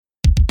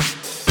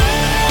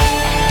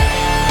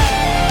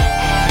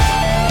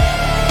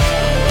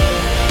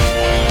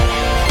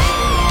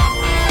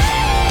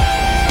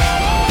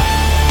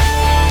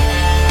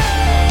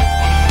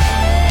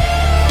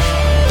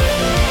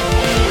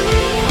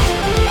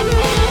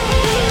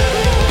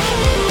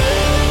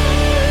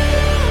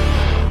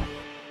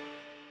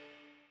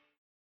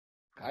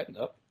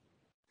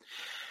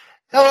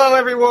Hello,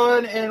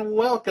 everyone, and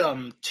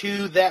welcome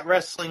to That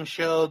Wrestling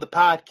Show, the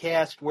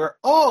podcast where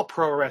all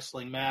pro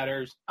wrestling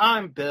matters.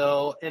 I'm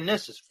Bill, and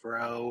this is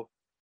Fro.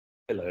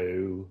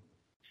 Hello.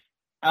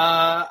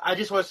 I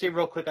just want to say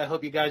real quick, I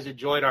hope you guys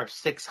enjoyed our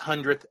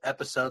 600th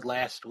episode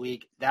last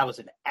week. That was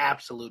an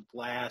absolute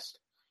blast.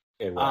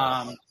 It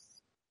was.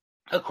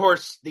 Of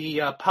course, the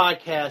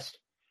podcast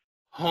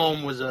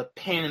home was a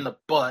pain in the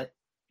butt,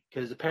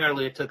 because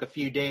apparently it took a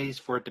few days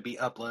for it to be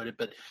uploaded.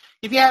 But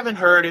if you haven't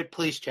heard it,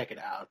 please check it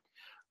out.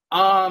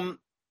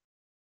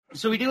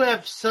 So we do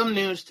have some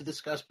news to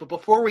discuss, but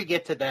before we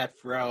get to that,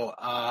 Fro,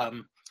 I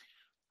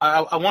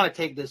want to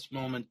take this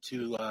moment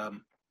to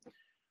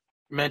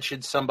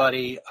mention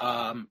somebody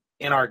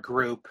in our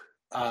group,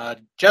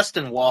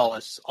 Justin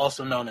Wallace,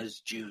 also known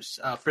as Juice.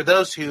 For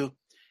those who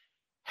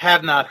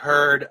have not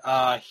heard,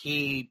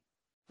 he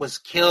was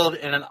killed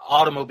in an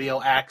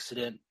automobile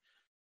accident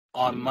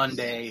on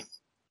Monday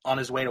on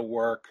his way to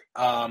work.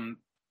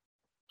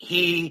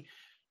 He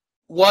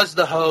was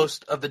the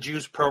host of the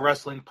Juice Pro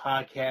Wrestling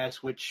Podcast,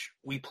 which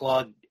we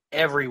plug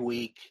every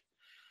week.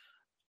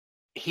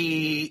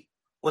 He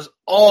was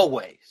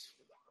always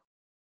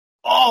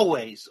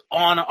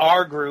on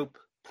our group,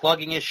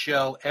 plugging his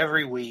show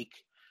every week.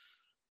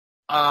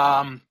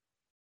 Was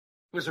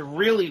a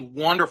really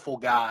wonderful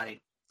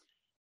guy.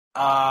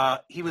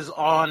 He was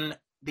on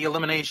the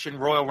Elimination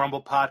Royal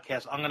Rumble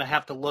podcast. I'm going to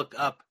have to look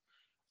up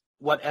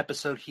what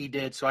episode he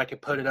did so I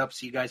could put it up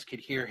so you guys could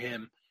hear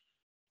him.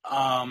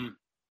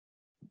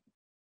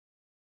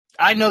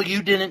 I know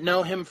you didn't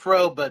know him,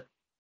 Fro, but,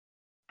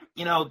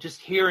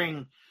 just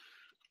hearing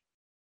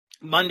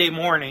Monday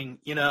morning,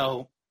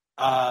 that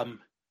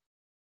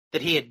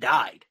he had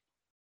died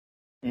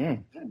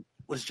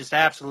was just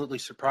absolutely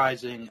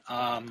surprising.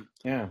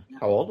 Yeah.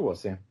 How old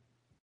was he?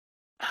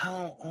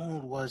 How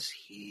old was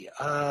he?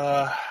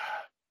 I'm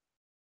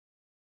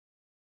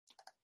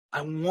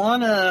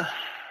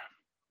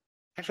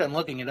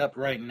looking it up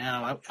right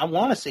now. I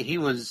want to say he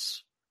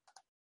was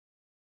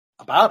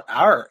about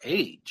our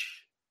age.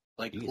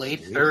 Like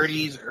late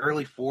 30s,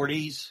 early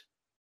 40s.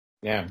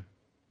 Yeah.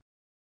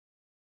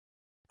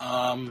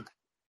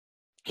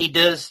 He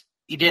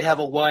did have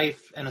a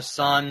wife and a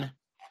son.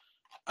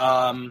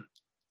 The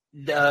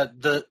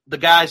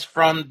guys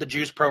from the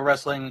Juice Pro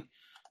Wrestling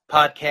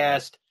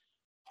podcast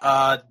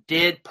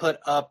did put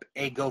up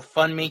a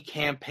GoFundMe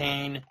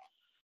campaign,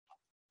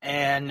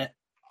 and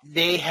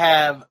they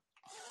have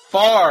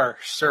far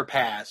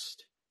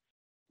surpassed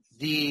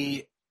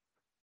the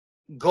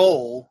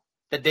goal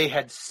that they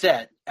had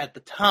set at the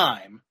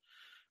time,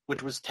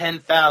 which was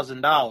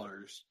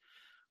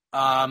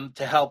 $10,000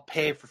 to help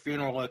pay for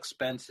funeral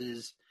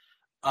expenses.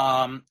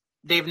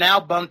 They've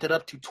now bumped it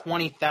up to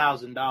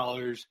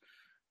 $20,000.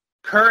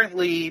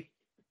 Currently,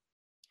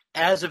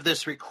 as of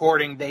this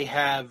recording, they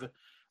have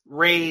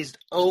raised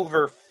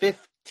over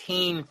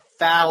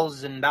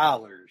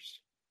 $15,000.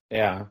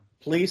 Yeah.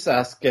 Please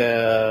ask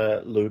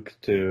Luke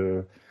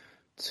to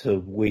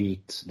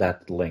tweet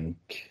that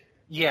link.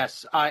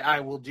 Yes, I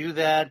will do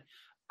that.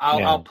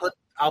 I'll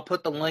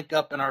put the link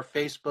up in our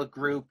Facebook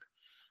group.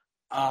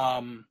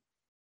 But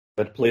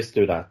please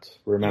do that.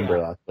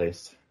 Remember that,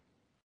 please.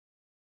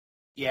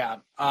 Yeah.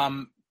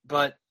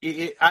 But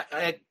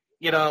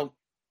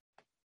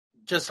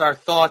just our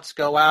thoughts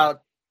go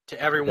out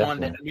to everyone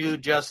that knew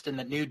Justin,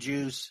 that knew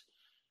Juice.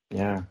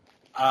 Yeah.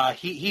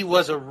 He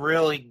was a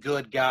really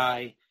good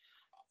guy.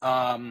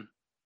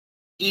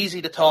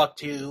 Easy to talk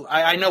to.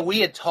 I know we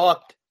had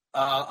talked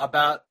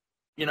about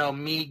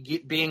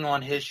me being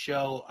on his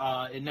show.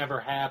 It never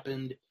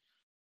happened,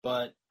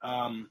 but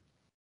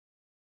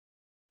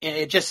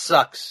it just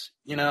sucks,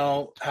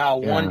 how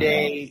one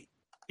day,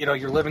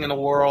 you're living in the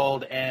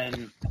world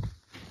and,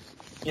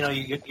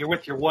 you're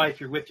with your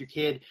wife, you're with your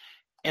kid,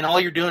 and all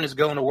you're doing is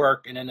going to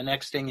work. And then the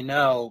next thing you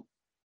know,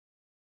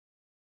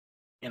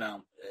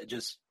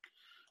 just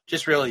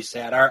really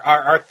sad.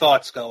 Our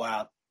thoughts go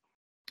out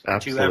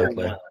to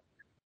everyone.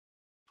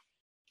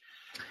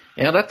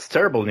 Yeah, that's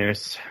terrible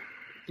news.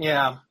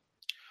 Yeah.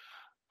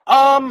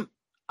 I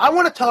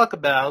want to talk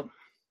about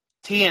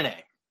TNA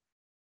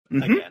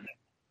again,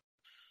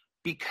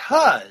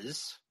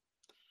 because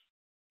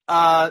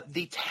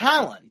the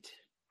talent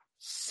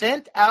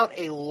sent out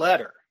a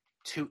letter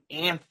to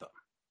Anthem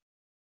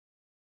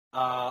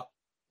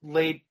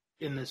late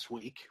in this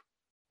week.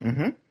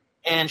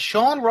 And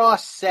Sean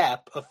Ross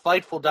Sapp of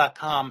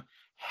Fightful.com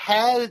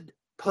had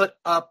put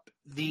up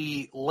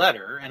the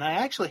letter, and I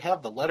actually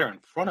have the letter in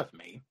front of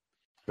me.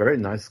 Very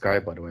nice guy,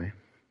 by the way.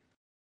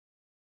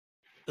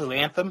 Who,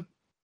 Anthem?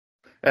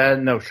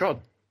 No,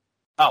 Sean.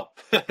 Oh,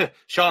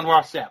 Sean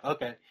Ross Sapp.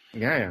 Okay.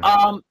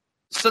 Yeah.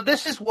 So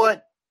this is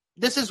what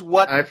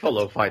I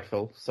follow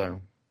Fightful, so.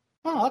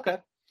 Oh, okay.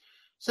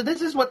 So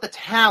this is what the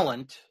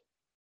talent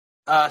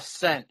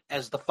sent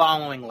as the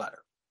following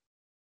letter.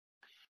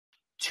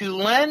 To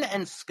Len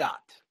and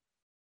Scott,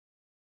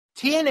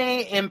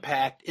 TNA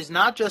Impact is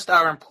not just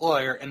our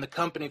employer and the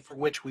company for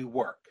which we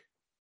work.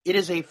 It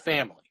is a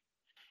family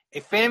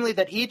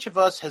that each of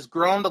us has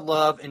grown to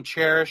love and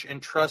cherish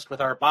and trust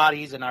with our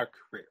bodies and our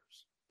careers.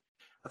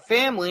 a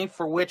family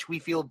for which we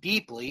feel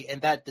deeply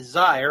and that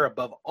desire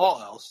above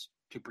all else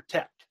to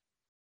protect.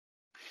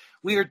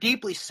 We are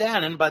deeply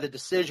saddened by the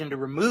decision to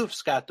remove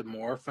Scott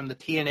D'Amore from the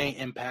TNA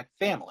Impact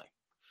family.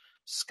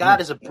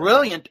 Scott is a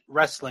brilliant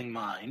wrestling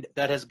mind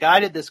that has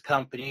guided this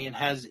company and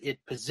has it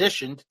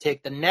positioned to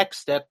take the next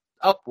step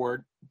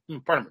upward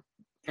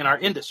in our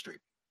industry.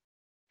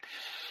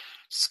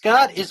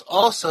 Scott is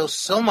also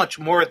so much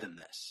more than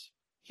this.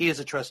 He is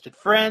a trusted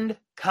friend,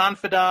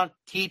 confidant,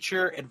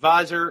 teacher,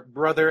 advisor,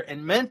 brother,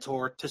 and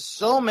mentor to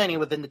so many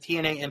within the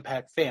TNA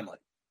Impact family.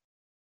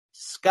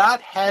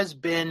 Scott has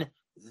been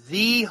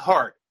the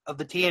heart of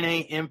the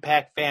TNA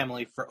Impact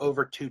family for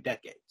over 2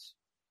 decades.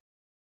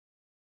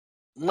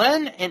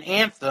 Len and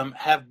Anthem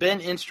have been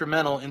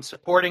instrumental in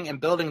supporting and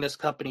building this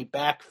company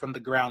back from the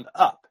ground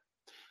up.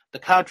 The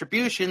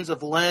contributions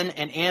of Len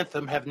and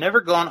Anthem have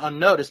never gone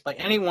unnoticed by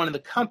anyone in the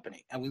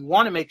company, and we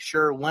want to make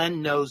sure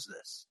Len knows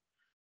this.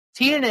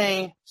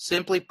 TNA,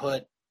 simply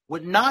put,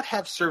 would not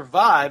have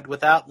survived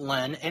without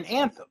Len and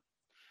Anthem.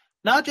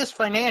 Not just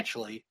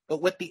financially,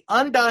 but with the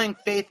undying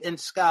faith in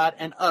Scott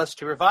and us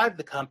to revive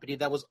the company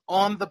that was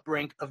on the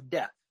brink of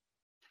death.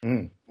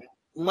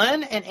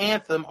 Len and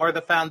Anthem are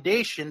the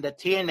foundation that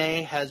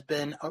TNA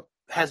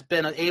has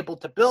been able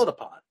to build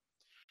upon.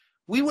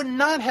 We would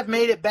not have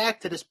made it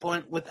back to this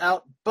point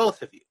without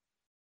both of you.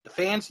 The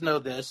fans know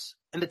this,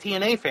 and the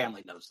TNA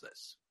family knows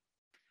this.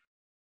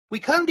 We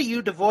come to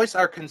you to voice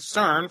our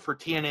concern for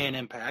TNA and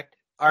Impact,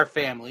 our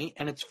family,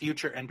 and its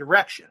future and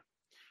direction.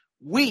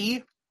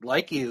 We,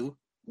 like you,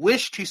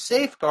 wish to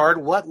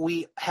safeguard what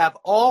we have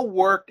all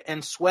worked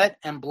and sweat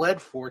and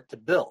bled for to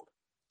build.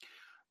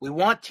 We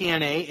want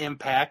TNA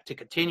Impact to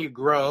continue to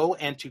grow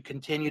and to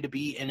continue to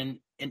be in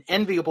an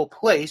enviable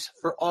place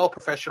for all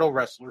professional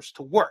wrestlers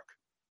to work.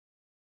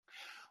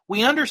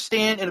 We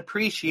understand and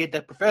appreciate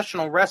that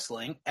professional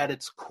wrestling, at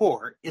its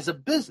core, is a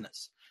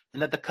business,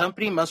 and that the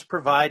company must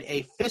provide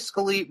a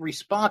fiscally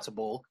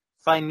responsible,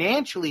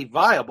 financially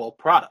viable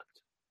product.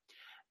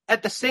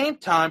 At the same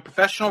time,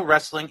 professional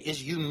wrestling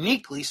is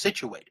uniquely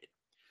situated.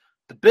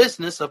 The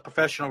business of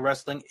professional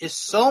wrestling is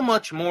so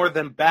much more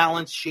than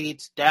balance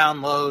sheets,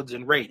 downloads,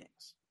 and ratings.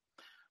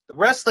 The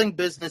wrestling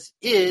business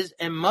is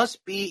and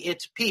must be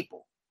its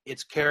people,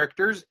 its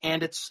characters,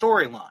 and its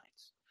storylines.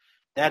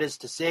 That is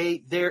to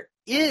say, there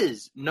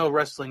is no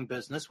wrestling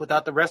business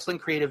without the wrestling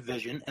creative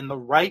vision and the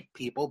right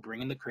people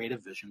bringing the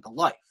creative vision to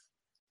life.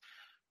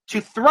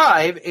 To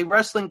thrive, a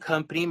wrestling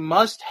company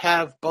must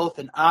have both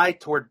an eye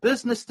toward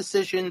business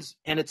decisions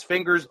and its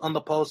fingers on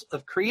the pulse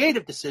of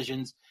creative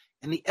decisions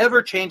and the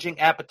ever-changing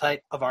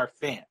appetite of our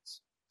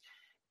fans.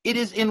 It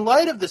is in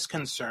light of this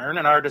concern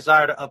and our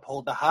desire to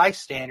uphold the high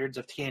standards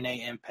of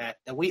TNA Impact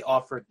that we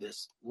offer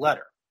this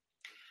letter.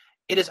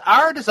 It is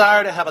our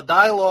desire to have a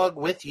dialogue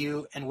with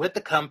you and with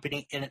the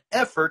company in an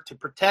effort to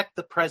protect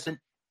the present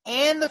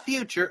and the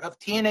future of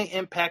TNA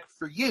Impact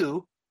for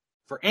you,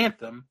 for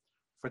Anthem,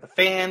 for the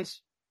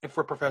fans, and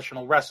for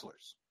professional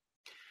wrestlers.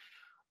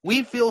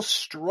 We feel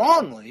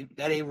strongly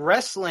that a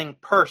wrestling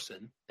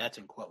person, that's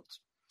in quotes,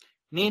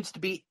 needs to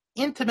be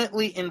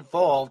intimately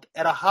involved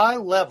at a high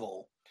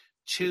level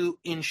to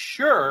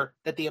ensure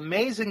that the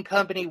amazing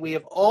company we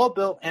have all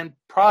built and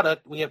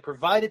product we have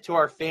provided to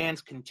our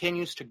fans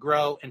continues to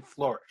grow and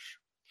flourish.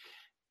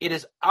 It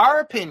is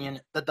our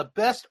opinion that the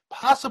best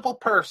possible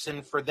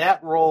person for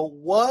that role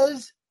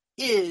was,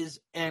 is,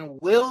 and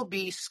will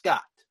be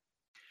Scott.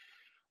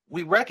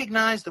 We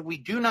recognize that we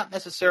do not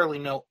necessarily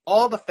know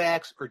all the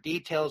facts or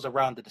details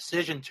around the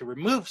decision to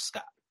remove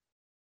Scott.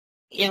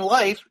 In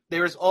life,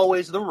 there is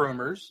always the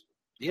rumors,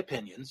 the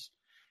opinions,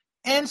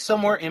 and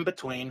somewhere in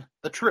between,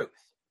 the truth.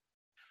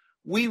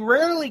 We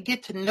rarely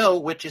get to know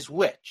which is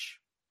which.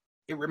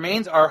 It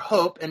remains our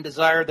hope and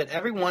desire that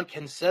everyone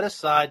can set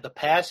aside the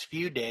past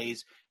few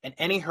days and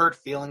any hurt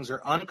feelings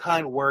or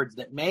unkind words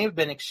that may have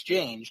been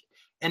exchanged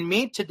and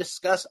meet to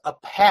discuss a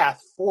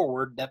path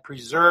forward that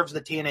preserves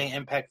the TNA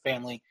Impact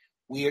family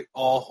we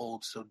all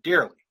hold so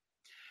dearly.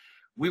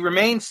 We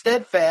remain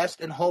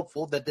steadfast and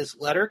hopeful that this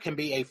letter can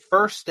be a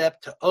first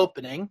step to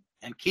opening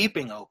and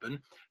keeping open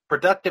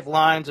productive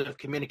lines of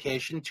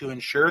communication to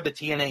ensure the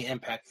TNA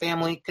Impact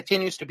family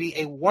continues to be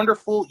a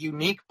wonderful,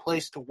 unique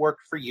place to work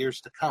for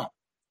years to come.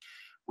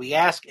 We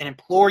ask and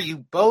implore you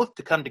both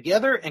to come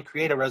together and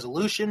create a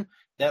resolution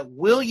that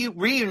will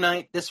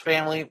reunite this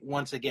family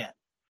once again.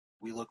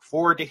 We look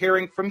forward to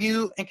hearing from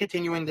you and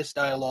continuing this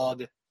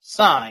dialogue.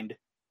 Signed,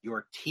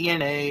 your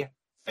TNA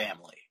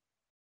family.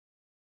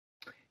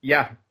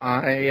 Yeah,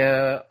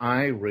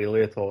 I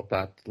really thought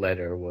that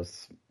letter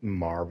was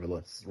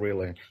marvelous,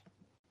 really.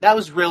 That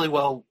was really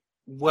well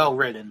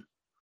written.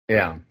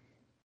 Yeah.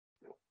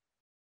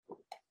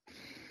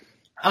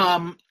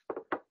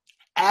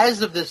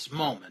 As of this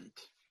moment,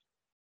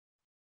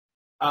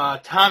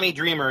 Tommy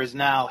Dreamer is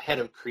now head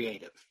of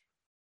creative,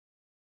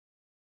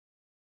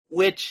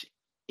 which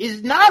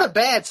is not a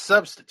bad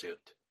substitute.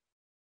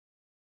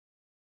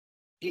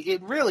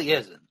 It really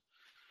isn't.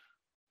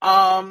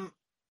 I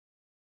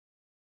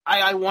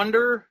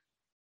wonder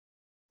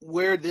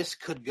where this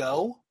could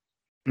go.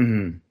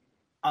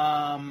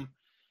 Mm-hmm.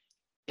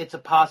 it's a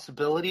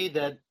possibility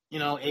that,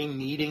 a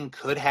meeting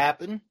could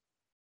happen.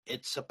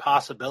 It's a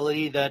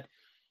possibility that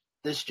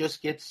this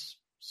just gets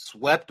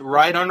swept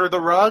right under the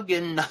rug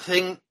and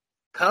nothing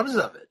comes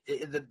of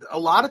it. A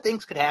lot of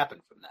things could happen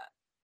from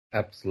that.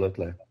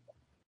 Absolutely.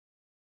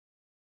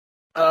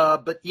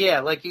 But yeah,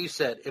 like you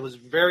said, it was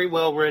very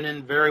well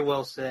written, very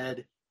well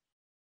said.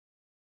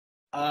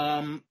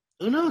 Who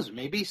knows?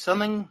 Maybe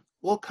something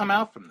will come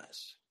out from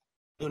this.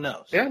 Who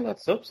knows? Yeah,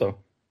 let's hope so.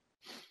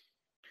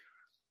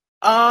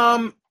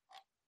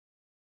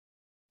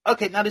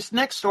 Okay, now this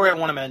next story I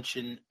want to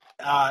mention,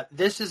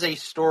 this is a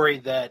story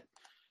that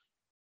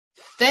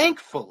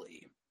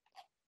thankfully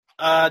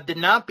did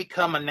not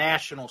become a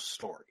national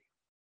story.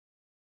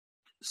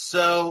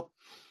 So,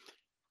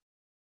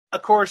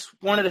 of course,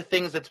 one of the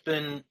things that's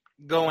been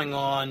going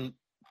on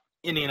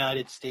in the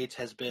United States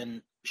has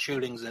been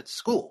shootings at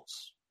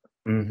schools.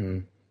 Mm-hmm.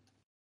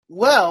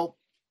 Well,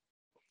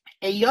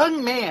 a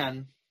young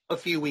man a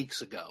few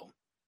weeks ago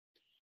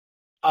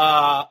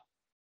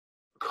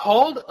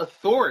called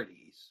authorities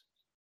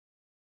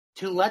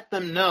to let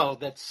them know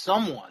that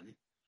someone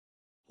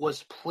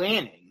was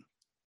planning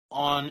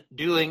on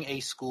doing a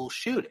school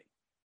shooting.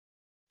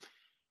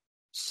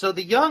 So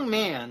the young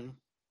man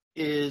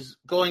is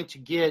going to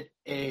get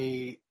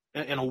an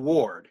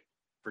award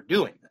for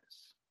doing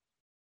this.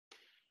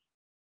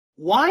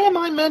 Why am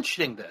I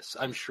mentioning this?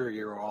 I'm sure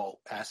you're all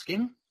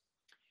asking.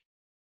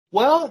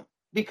 Well,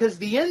 because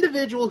the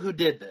individual who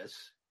did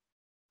this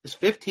is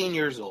 15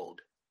 years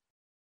old.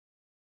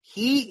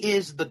 He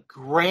is the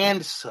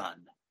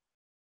grandson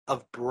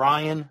of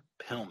Brian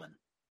Pillman.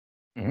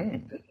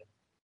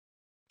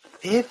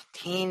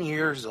 15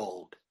 years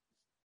old.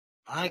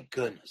 My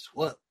goodness,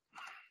 what?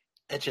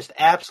 It's just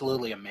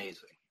absolutely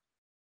amazing.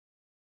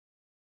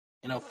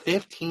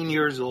 15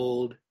 years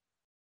old,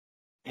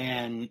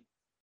 and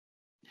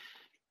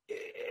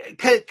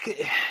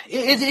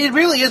it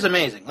really is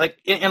amazing, like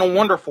in a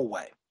wonderful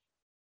way,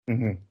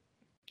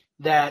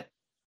 that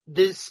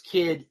this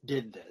kid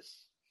did this.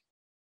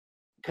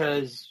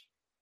 Because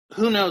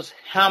who knows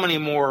how many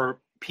more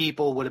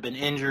people would have been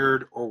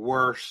injured or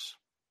worse.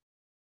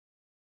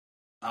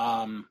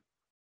 But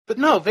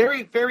no,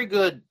 very, very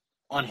good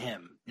on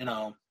him,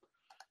 So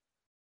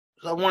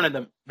I wanted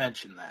to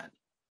mention that.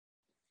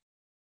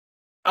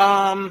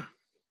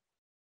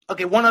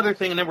 Okay, one other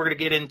thing, and then we're going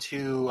to get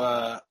into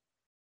a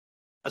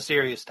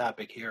serious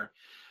topic here.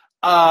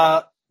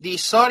 The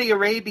Saudi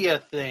Arabia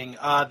thing,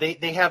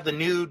 they have the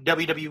new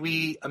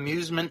WWE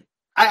amusement.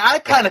 I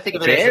kind of think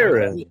of it as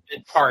an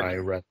amusement party. I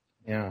read,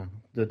 yeah,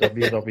 the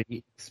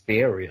WWE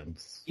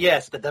experience.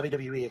 Yes, the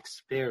WWE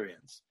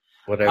experience.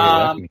 Whatever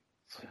that means.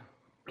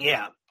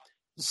 Yeah.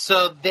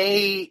 So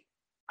I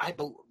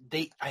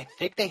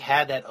think they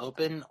had that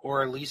open,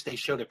 or at least they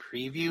showed a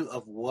preview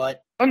of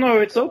what. Oh no,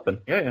 it's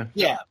open. Yeah.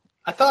 Yeah,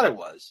 I thought it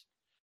was.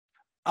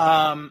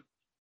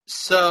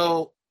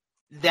 So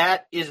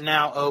that is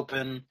now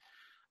open.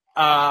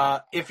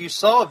 If you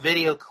saw a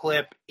video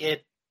clip,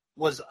 it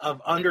was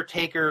of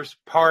Undertaker's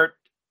part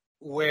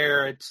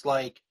where it's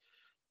like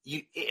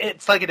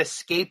an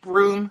escape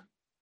room.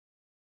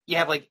 You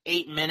have like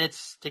 8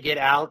 minutes to get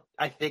out,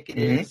 I think it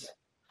is.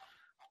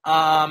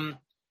 Part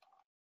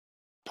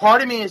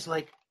of me is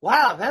like,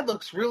 wow, that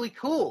looks really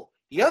cool.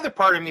 The other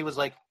part of me was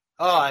like,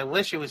 oh, I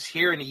wish it was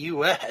here in the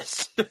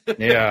U.S.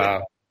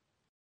 Yeah.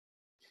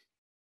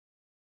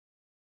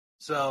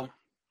 So,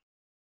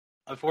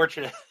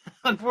 unfortunately,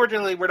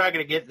 we're not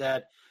going to get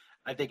that,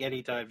 I think,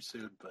 anytime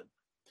soon. But,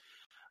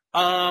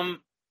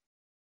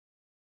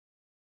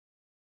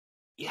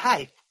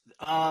 yeah,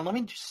 let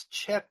me just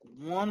check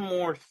one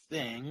more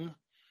thing,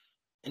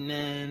 and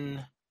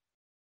then,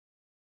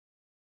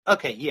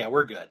 okay, yeah,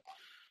 we're good.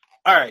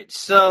 All right,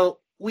 so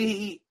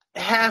we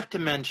have to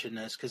mention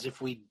this, because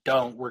if we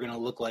don't, we're going to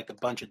look like a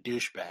bunch of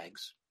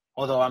douchebags.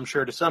 Although I'm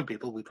sure to some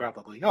people we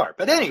probably are.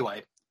 But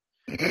anyway.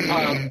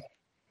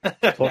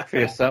 Talk for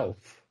yourself.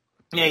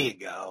 There you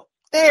go.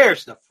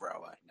 There's the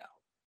fro I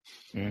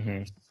know.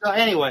 Mm-hmm. So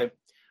anyway.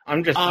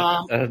 I'm just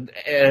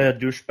a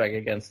douchebag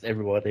against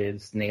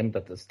everybody's name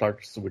that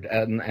starts with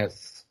an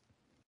S.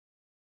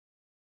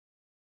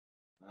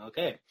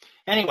 Okay.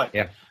 Anyway.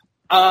 Yeah.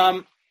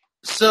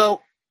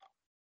 So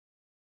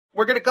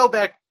we're going to go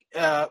back.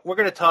 We're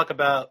going to talk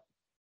about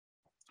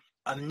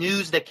a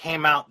news that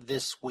came out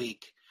this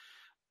week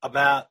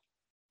about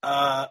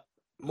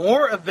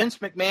more of Vince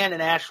McMahon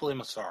and Ashley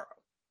Massaro.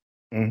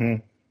 Mm-hmm.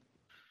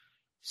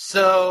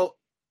 So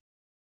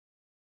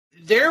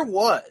there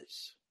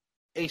was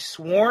a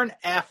sworn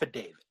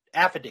affidavit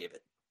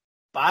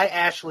by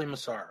Ashley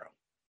Massaro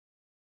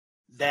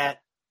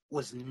that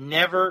was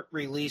never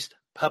released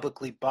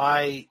publicly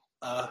by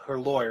her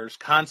lawyers,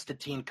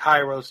 Constantine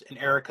Kairos and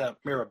Erica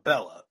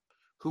Mirabella,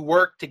 who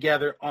worked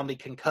together on the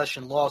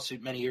concussion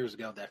lawsuit many years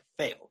ago that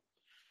failed.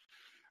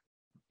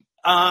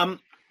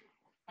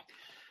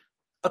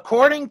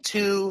 According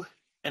to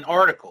an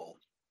article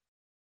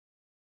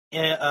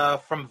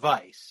from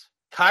Vice,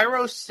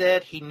 Kairos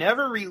said he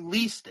never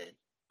released it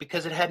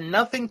because it had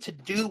nothing to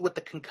do with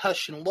the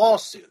concussion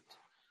lawsuit.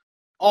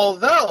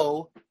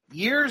 Although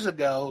years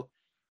ago,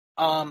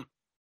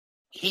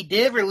 he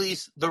did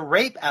release the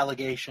rape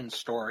allegation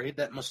story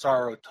that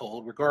Massaro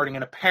told regarding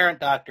an apparent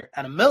doctor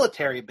at a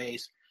military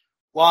base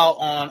while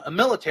on a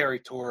military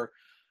tour,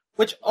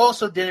 which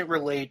also didn't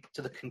relate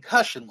to the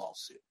concussion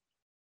lawsuit.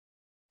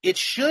 It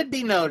should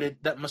be noted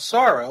that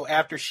Massaro,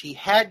 after she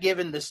had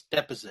given this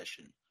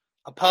deposition,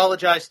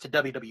 apologized to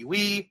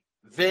WWE,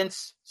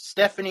 Vince,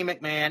 Stephanie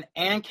McMahon,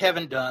 and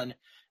Kevin Dunn,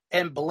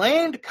 and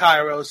blamed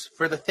Kairos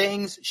for the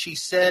things she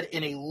said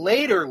in a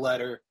later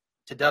letter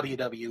to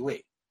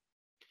WWE.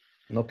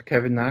 Not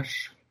Kevin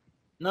Nash?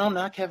 No,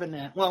 not Kevin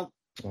Nash. Well,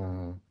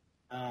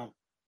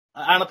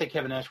 I don't think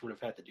Kevin Nash would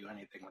have had to do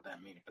anything with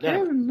that meeting. But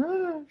anyway. Kevin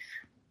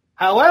Nash.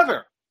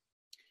 However,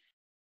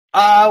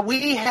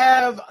 we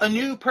have a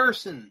new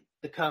person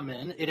to come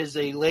in. It is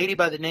a lady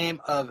by the name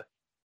of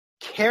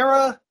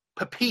Cara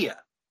Papia,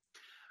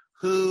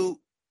 who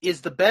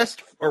is the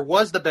best, or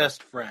was the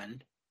best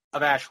friend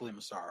of Ashley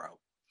Massaro.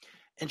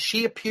 And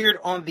she appeared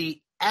on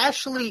the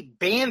Ashley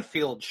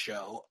Banfield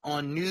show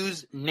on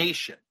News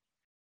Nation.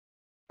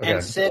 Okay.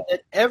 And said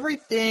that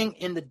everything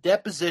in the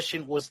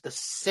deposition was the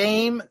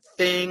same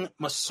thing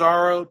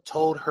Massaro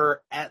told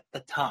her at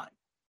the time.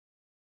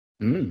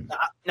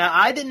 Now,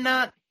 I did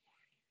not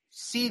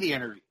see the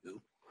interview,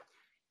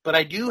 but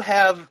I do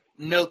have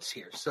notes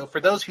here. So for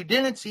those who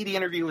didn't see the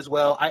interview as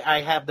well,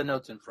 I have the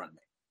notes in front of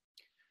me.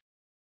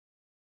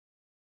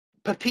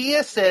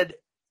 Papia said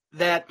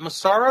that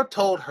Massaro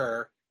told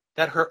her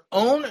that her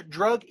own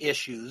drug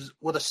issues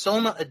with a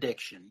soma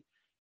addiction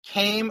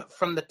came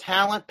from the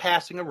talent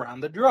passing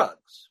around the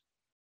drugs.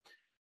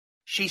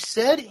 She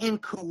said in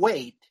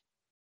Kuwait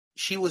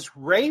she was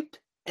raped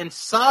and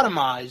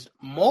sodomized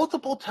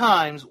multiple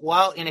times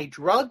while in a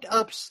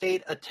drugged-up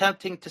state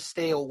attempting to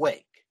stay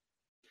awake.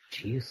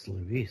 Jeez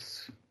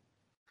Louise.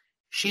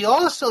 She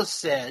also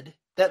said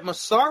that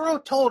Massaro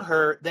told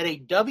her that a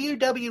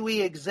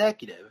WWE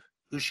executive,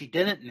 who she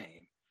didn't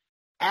name,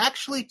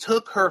 actually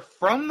took her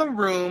from the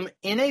room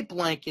in a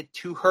blanket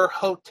to her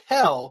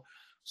hotel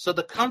so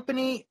the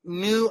company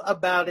knew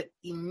about it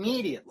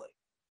immediately.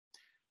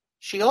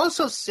 She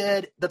also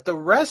said that the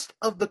rest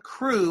of the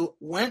crew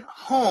went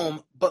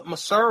home, but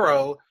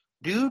Massaro,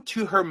 due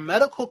to her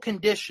medical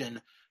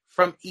condition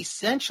from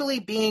essentially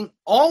being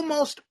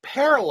almost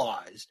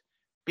paralyzed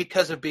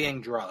because of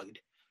being drugged,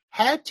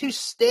 had to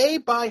stay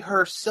by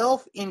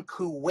herself in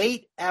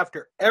Kuwait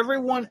after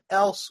everyone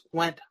else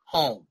went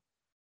home.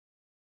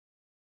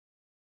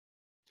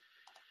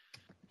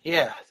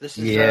 Yeah,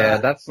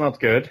 that's not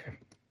good.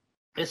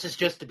 This is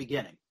just the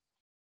beginning.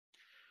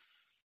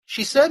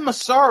 She said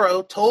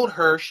Massaro told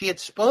her she had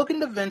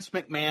spoken to Vince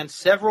McMahon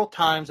several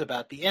times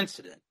about the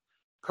incident,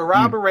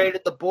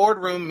 corroborated the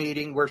boardroom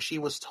meeting where she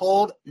was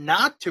told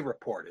not to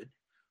report it,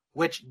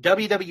 which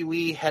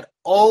WWE had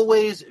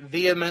always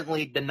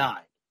vehemently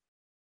denied.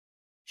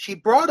 She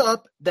brought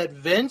up that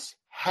Vince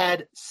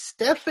had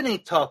Stephanie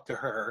talk to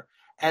her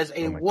as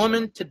a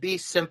woman God. To be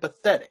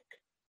sympathetic.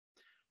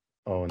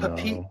 Oh,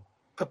 no.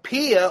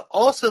 Papia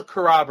also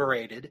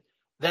corroborated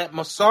that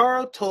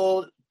Massaro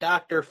told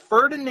Dr.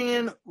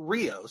 Ferdinand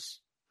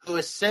Rios, who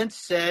has since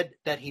said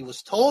that he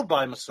was told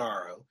by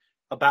Massaro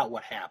about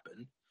what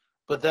happened,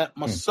 but that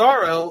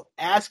Massaro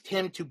asked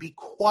him to be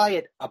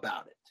quiet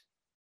about it.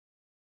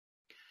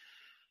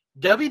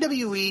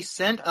 WWE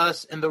sent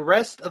us and the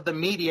rest of the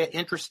media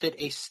interested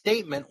a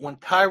statement when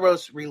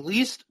Kairos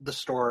released the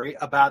story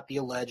about the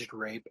alleged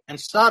rape and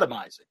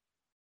sodomizing.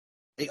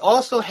 They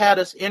also had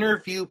us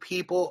interview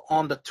people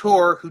on the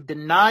tour who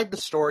denied the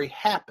story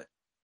happened.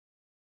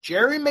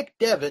 Jerry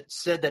McDevitt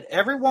said that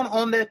everyone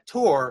on that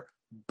tour,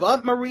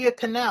 but Maria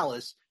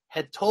Kanellis,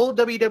 had told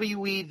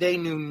WWE they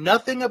knew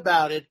nothing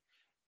about it,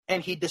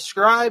 and he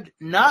described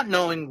not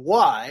knowing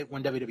why,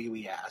 when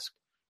WWE asked,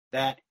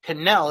 that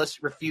Kanellis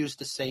refused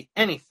to say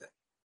anything.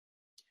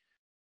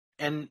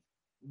 And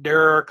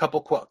there are a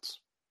couple quotes.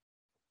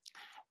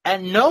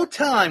 At no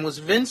time was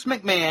Vince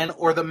McMahon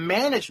or the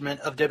management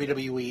of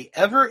WWE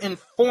ever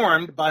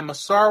informed by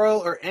Massaro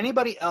or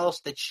anybody else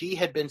that she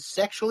had been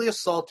sexually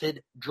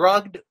assaulted,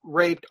 drugged,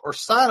 raped, or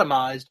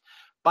sodomized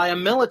by a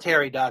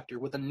military doctor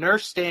with a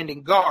nurse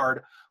standing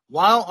guard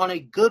while on a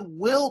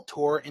goodwill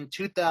tour in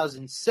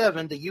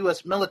 2007 to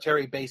U.S.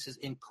 military bases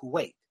in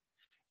Kuwait.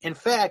 In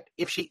fact,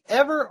 if she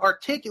ever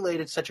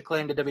articulated such a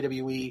claim to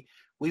WWE,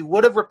 we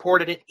would have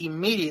reported it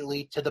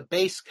immediately to the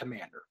base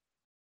commander.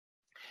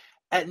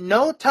 At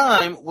no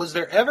time was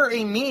there ever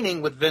a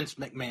meeting with Vince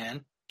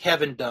McMahon,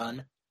 Kevin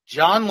Dunn,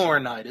 John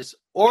Laurinaitis,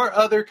 or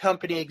other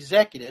company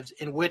executives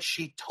in which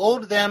she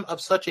told them of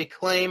such a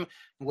claim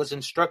and was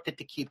instructed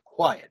to keep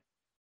quiet.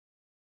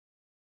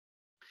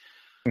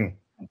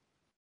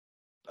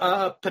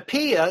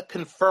 Papia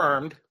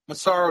confirmed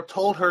Massaro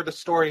told her the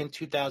story in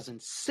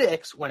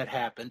 2006 when it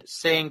happened,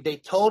 saying they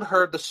told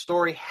her the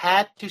story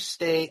had to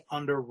stay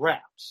under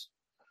wraps.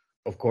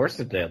 Of course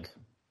it did.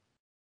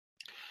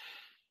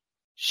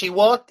 She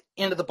walked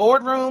into the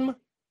boardroom.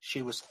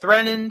 She was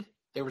threatened.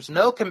 There was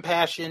no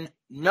compassion,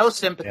 no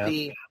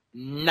sympathy,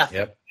 nothing.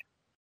 Yep.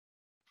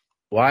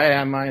 Why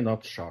am I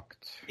not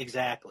shocked?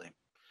 Exactly.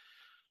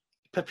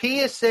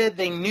 Papilla said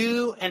they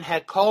knew and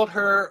had called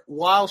her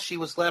while she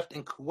was left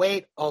in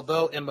Kuwait,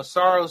 although in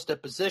Massaro's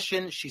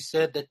deposition, she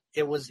said that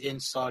it was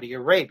in Saudi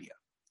Arabia.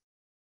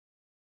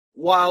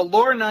 While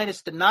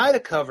Laurinaitis denied a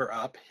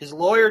cover-up, his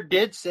lawyer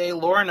did say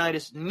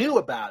Laurinaitis knew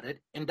about it,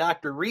 and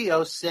Dr.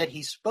 Rios said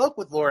he spoke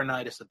with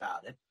Laurinaitis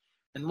about it,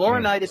 and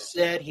Laurinaitis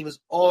said he was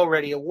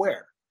already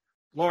aware.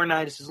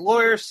 Laurinaitis'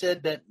 lawyer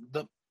said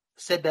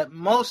that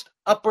most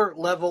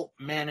upper-level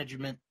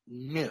management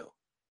knew.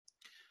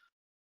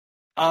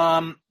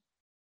 A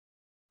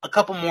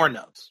couple more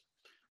notes.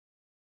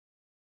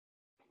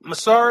 It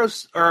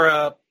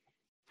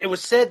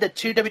was said that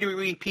two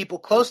WWE people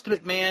close to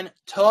McMahon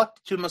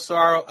talked to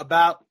Massaro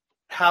about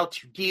how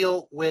to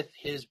deal with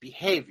his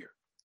behavior.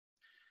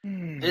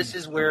 This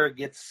is where it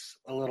gets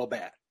a little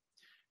bad.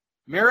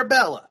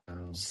 Mirabella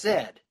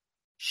said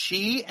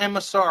she and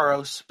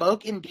Massaro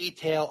spoke in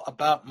detail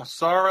about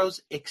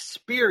Massaro's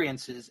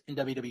experiences in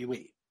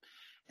WWE.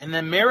 And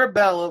then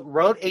Mirabella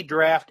wrote a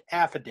draft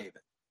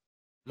affidavit.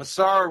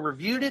 Massaro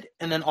reviewed it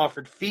and then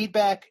offered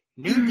feedback,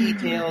 new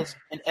details,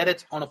 and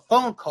edits on a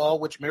phone call,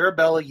 which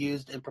Mirabella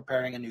used in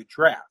preparing a new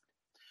draft.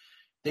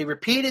 They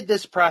repeated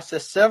this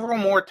process several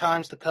more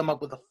times to come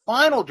up with a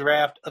final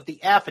draft of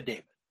the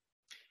affidavit.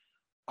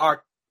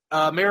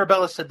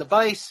 Mirabella said to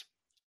Vice,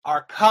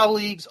 our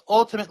colleagues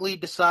ultimately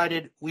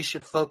decided we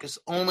should focus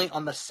only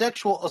on the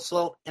sexual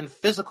assault and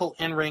physical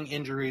in-ring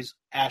injuries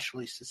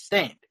Ashley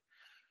sustained.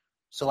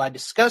 So I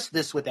discussed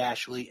this with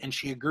Ashley, and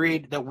she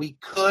agreed that we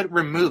could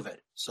remove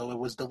it, so it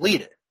was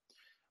deleted.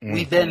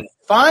 We then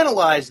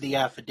finalized the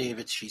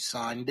affidavit. She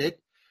signed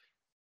it,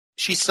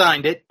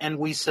 and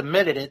we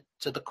submitted it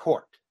to the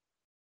court.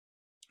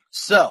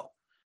 So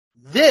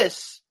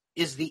this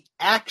is the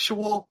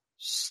actual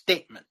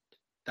statement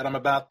that I'm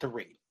about to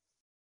read.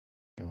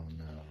 Oh,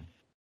 no.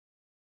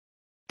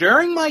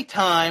 During my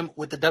time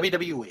with the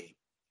WWE,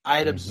 I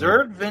had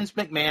observed Vince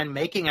McMahon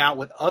making out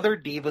with other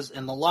divas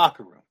in the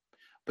locker room,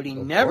 but he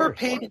never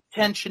paid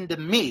attention to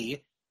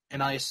me,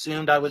 and I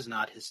assumed I was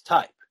not his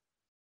type.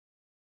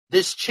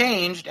 This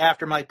changed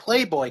after my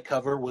Playboy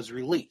cover was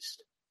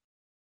released.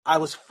 I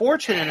was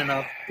fortunate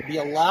enough to be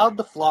allowed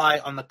to fly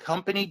on the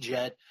company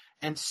jet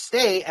and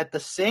stay at the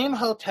same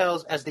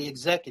hotels as the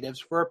executives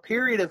for a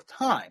period of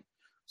time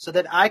so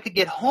that I could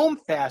get home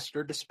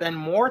faster to spend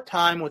more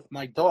time with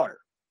my daughter.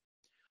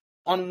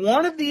 On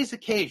one of these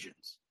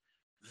occasions,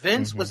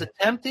 Vince was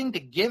attempting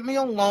to get me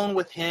alone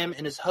with him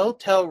in his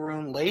hotel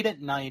room late at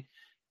night,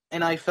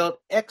 and I felt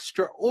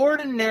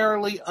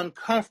extraordinarily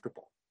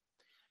uncomfortable.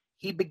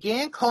 He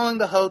began calling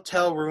the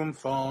hotel room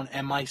phone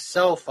and my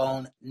cell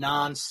phone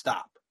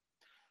nonstop.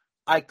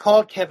 I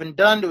called Kevin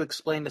Dunn to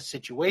explain the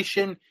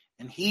situation,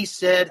 and he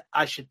said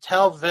I should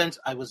tell Vince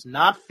I was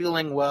not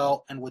feeling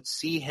well and would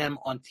see him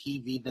on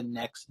TV the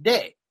next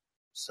day.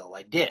 So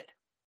I did.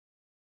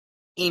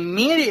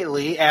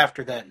 Immediately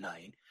after that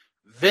night,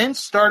 Vince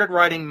started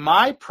writing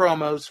my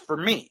promos for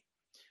me.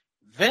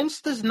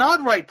 Vince does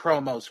not write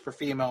promos for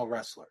female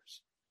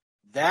wrestlers.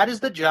 That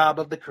is the job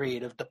of the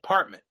creative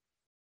department.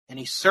 And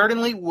he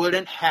certainly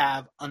wouldn't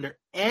have, under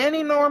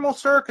any normal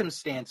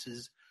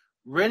circumstances,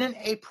 written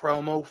a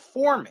promo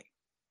for me.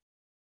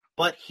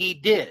 But he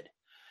did.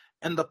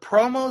 And the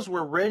promos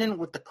were written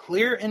with the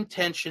clear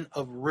intention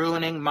of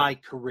ruining my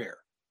career.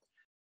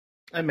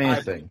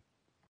 Amazing.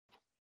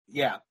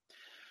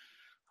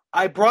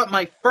 I brought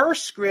my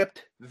first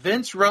script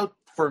Vince wrote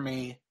for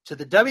me to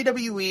the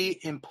WWE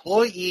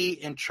employee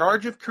in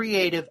charge of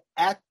creative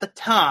at the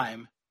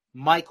time,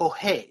 Michael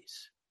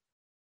Hayes.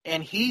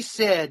 And he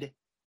said,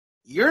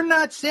 "You're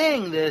not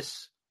saying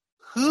this.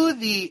 Who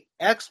the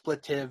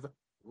expletive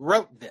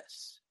wrote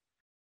this?"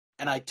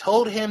 And I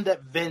told him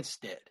that Vince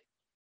did.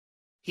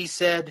 He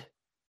said,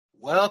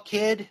 "Well,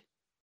 kid,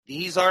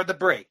 these are the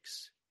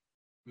breaks."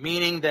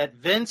 Meaning that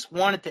Vince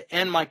wanted to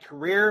end my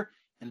career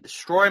and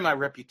destroy my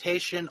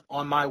reputation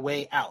on my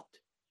way out.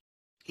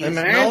 He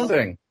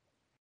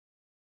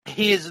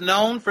is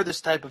known for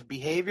this type of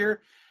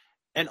behavior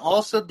and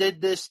also did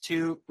this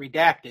to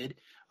Redacted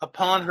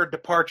upon her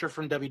departure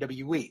from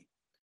WWE.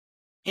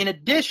 In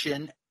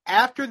addition,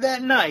 after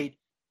that night,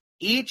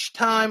 each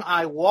time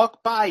I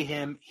walked by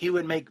him, he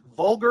would make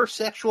vulgar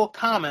sexual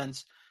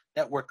comments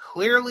that were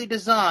clearly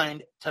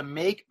designed to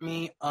make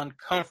me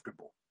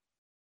uncomfortable.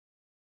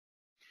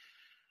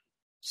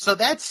 So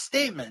that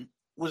statement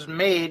was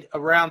made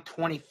around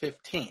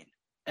 2015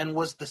 and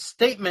was the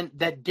statement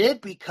that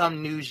did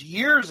become news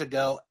years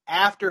ago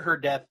after her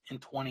death in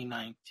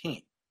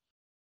 2019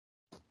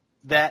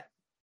 that,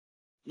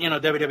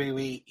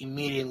 WWE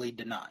immediately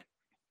denied.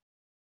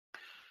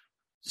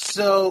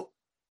 So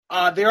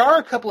there are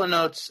a couple of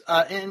notes,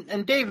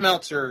 and Dave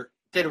Meltzer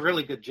did a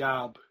really good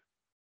job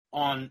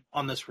on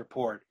this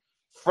report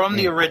from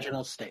the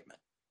original statement.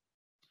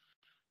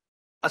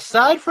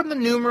 Aside from the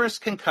numerous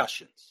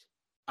concussions,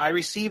 I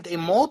received a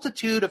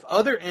multitude of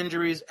other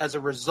injuries as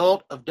a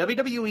result of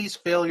WWE's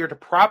failure to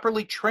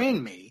properly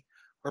train me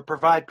or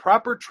provide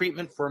proper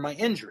treatment for my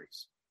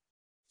injuries.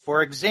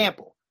 For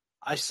example,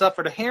 I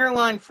suffered a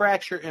hairline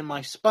fracture in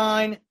my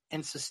spine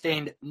and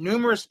sustained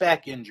numerous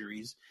back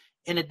injuries,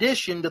 in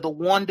addition to the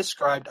one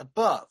described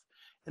above,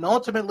 and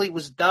ultimately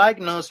was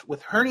diagnosed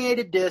with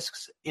herniated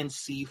discs in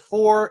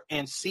C4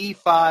 and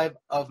C5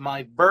 of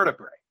my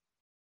vertebrae.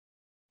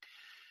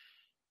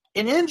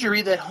 An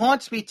injury that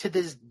haunts me to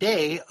this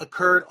day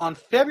occurred on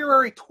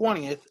February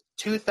 20th,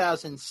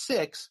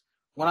 2006,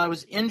 when I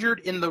was injured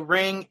in the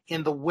ring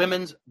in the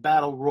Women's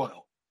Battle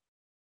Royal.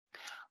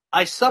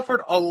 I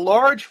suffered a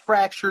large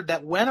fracture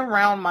that went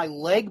around my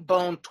leg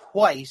bone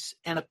twice,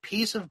 and a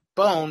piece of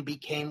bone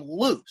became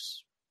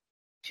loose.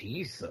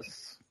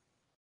 Jesus.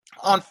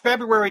 On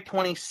February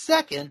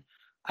 22nd,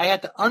 I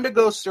had to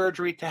undergo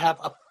surgery to have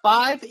a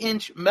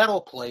 5-inch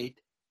metal plate,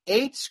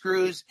 8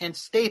 screws, and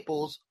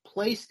staples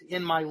placed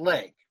in my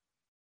leg.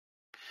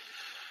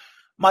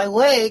 My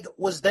leg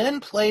was then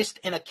placed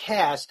in a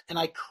cast, and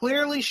I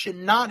clearly should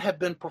not have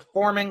been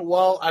performing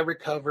while I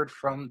recovered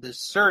from this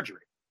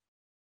surgery.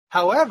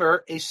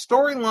 However, a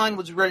storyline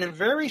was written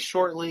very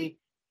shortly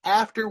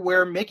after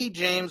where Mickie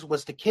James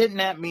was to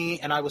kidnap me,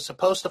 and I was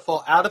supposed to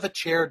fall out of a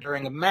chair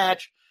during a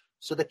match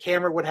so the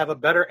camera would have a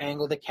better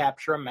angle to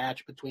capture a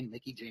match between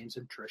Mickie James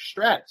and Trish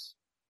Stratus.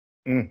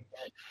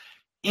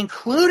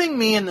 Including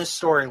me in this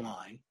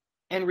storyline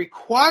and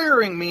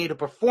requiring me to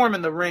perform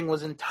in the ring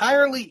was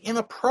entirely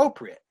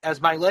inappropriate, as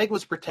my leg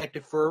was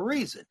protected for a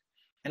reason,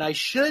 and I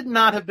should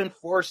not have been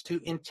forced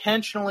to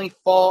intentionally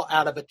fall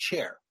out of a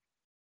chair.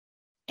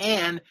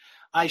 And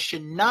I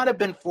should not have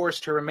been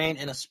forced to remain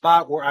in a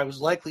spot where I was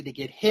likely to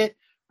get hit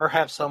or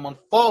have someone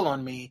fall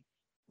on me,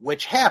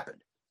 which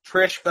happened.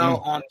 Trish fell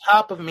on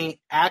top of me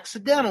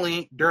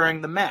accidentally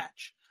during the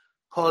match,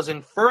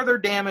 causing further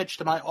damage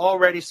to my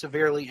already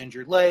severely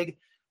injured leg,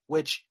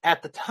 which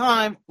at the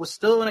time was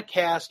still in a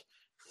cast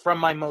from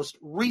my most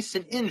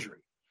recent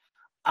injury.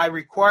 I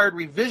required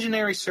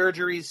revisionary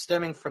surgeries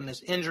stemming from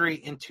this injury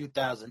in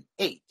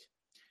 2008.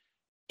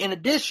 In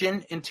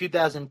addition, in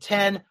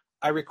 2010,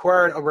 I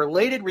required a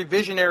related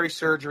revisionary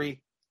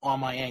surgery on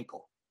my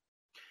ankle.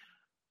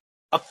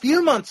 A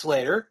few months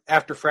later,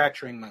 after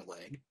fracturing my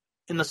leg,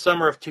 in the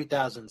summer of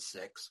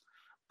 2006,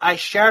 I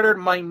shattered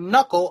my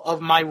knuckle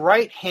of my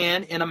right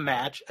hand in a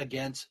match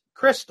against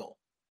Crystal.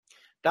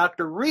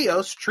 Dr.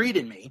 Rios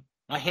treated me.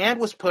 My hand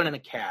was put in a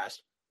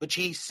cast, which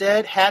he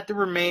said had to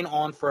remain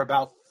on for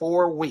about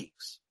 4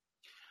 weeks.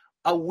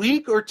 A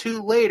week or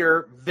two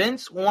later,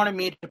 Vince wanted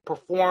me to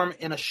perform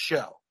in a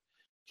show.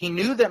 He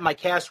knew that my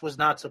cast was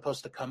not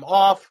supposed to come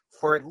off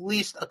for at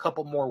least a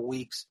couple more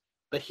weeks,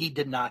 but he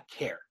did not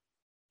care.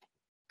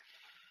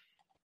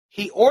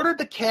 He ordered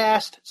the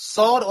cast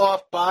sawed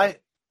off my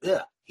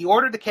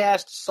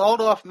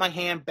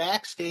hand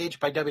backstage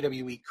by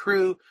WWE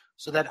crew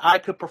so that I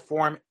could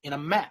perform in a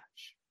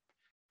match.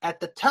 At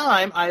the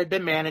time, I had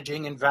been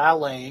managing and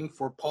valeting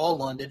for Paul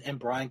London and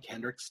Brian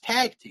Kendrick's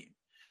tag team,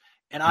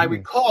 and I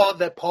recall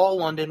that Paul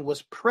London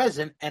was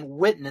present and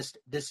witnessed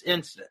this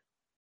incident.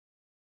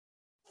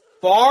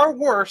 Far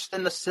worse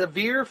than the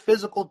severe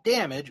physical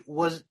damage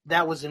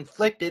that was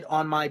inflicted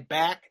on my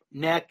back,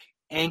 neck,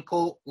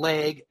 ankle,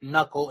 leg,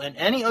 knuckle, and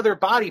any other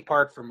body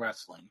part from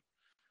wrestling.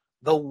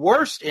 The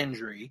worst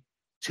injury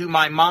to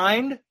my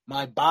mind,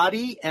 my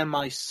body, and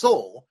my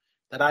soul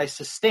that I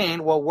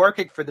sustained while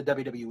working for the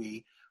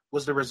WWE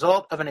was the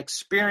result of an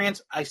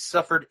experience I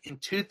suffered in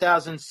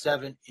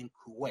 2007 in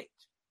Kuwait.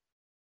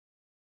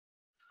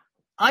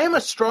 I am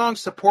a strong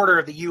supporter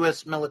of the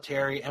U.S.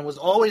 military and was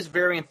always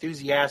very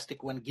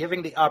enthusiastic when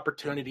given the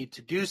opportunity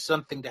to do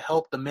something to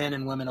help the men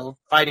and women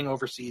fighting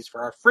overseas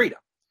for our freedom.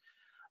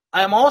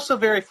 I am also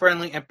very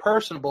friendly and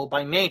personable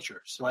by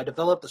nature, so I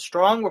developed a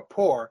strong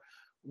rapport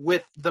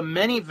with the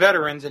many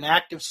veterans and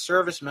active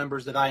service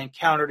members that I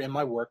encountered in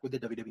my work with the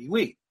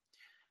WWE.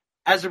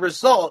 As a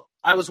result,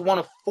 I was one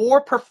of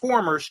 4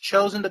 performers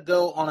chosen to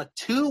go on a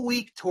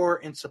 2-week tour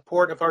in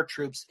support of our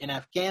troops in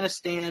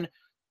Afghanistan,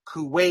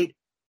 Kuwait,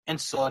 and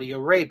Saudi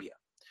Arabia.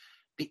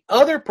 The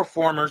other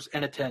performers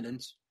in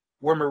attendance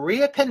were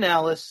Maria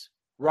Kanellis,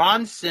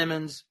 Ron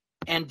Simmons,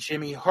 and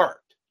Jimmy Hart.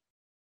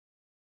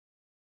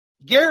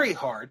 Gary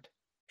Hart,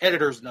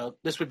 editor's note,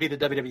 this would be the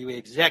WWE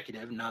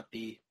executive, not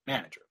the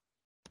manager.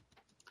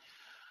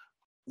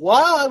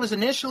 While I was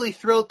initially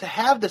thrilled to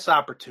have this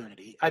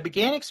opportunity, I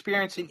began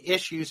experiencing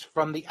issues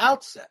from the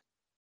outset.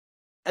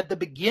 At the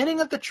beginning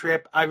of the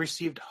trip, I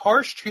received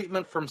harsh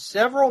treatment from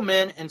several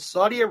men in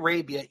Saudi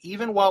Arabia,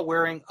 even while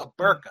wearing a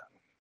burqa.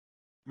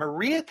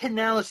 Maria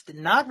Kanellis did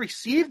not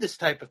receive this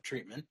type of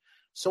treatment,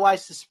 so I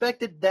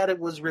suspected that it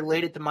was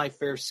related to my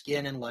fair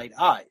skin and light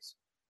eyes.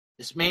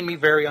 This made me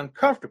very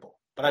uncomfortable,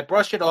 but I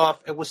brushed it off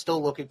and was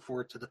still looking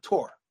forward to the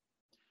tour.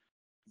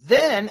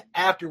 Then,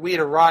 after we had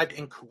arrived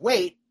in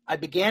Kuwait, I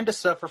began to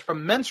suffer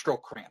from menstrual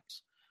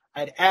cramps.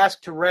 I had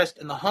asked to rest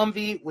in the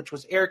Humvee, which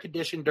was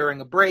air-conditioned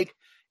during a break,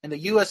 and the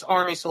U.S.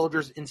 Army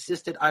soldiers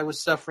insisted I was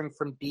suffering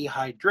from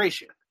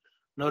dehydration,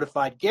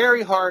 notified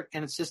Gary Hart,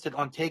 and insisted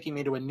on taking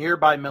me to a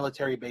nearby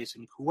military base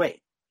in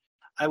Kuwait.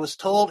 I was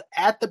told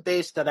at the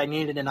base that I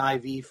needed an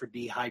IV for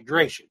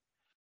dehydration.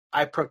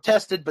 I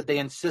protested, but they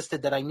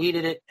insisted that I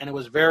needed it, and it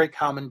was very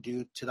common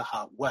due to the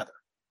hot weather.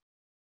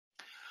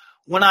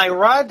 When I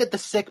arrived at the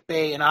sick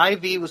bay, an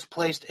IV was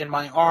placed in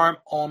my arm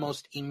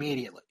almost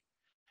immediately.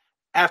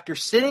 After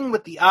sitting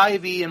with the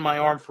IV in my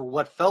arm for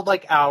what felt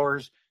like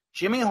hours,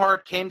 Jimmy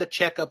Hart came to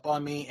check up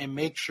on me and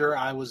make sure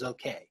I was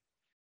okay.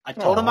 I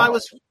told him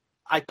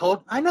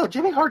I know,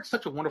 Jimmy Hart's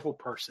such a wonderful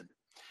person.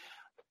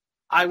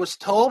 I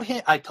told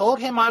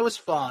him I was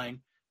fine,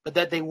 but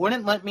that they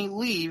wouldn't let me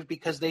leave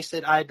because they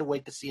said I had to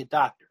wait to see a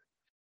doctor.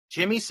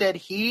 Jimmy said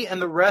he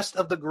and the rest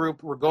of the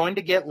group were going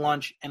to get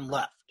lunch and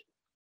left.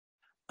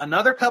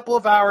 Another couple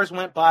of hours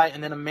went by,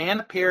 and then a man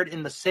appeared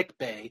in the sick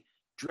bay,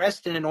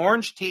 dressed in an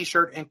orange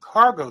t-shirt and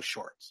cargo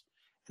shorts,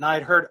 and I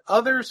had heard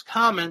others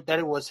comment that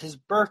it was his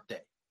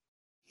birthday.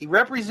 He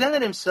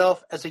represented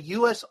himself as a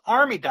U.S.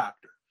 Army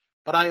doctor,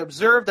 but I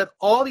observed that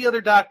all the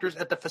other doctors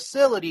at the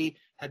facility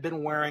had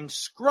been wearing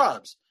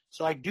scrubs,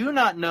 so I do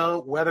not know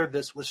whether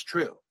this was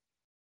true.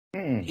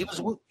 He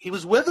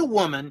was with a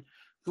woman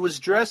who was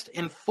dressed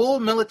in full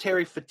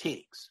military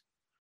fatigues.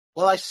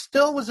 While I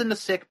still was in the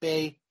sick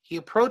bay, he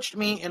approached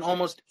me and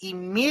almost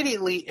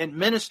immediately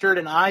administered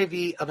an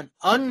IV of an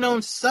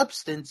unknown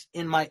substance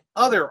in my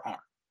other arm.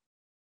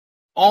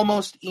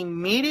 Almost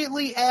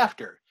immediately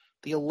after,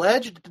 the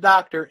alleged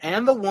doctor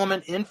and the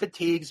woman in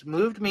fatigues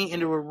moved me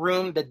into a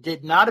room that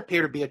did not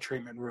appear to be a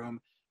treatment room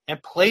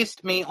and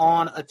placed me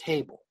on a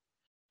table.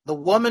 The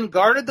woman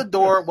guarded the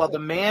door while the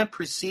man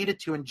proceeded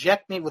to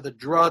inject me with a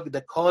drug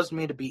that caused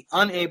me to be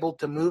unable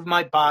to move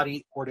my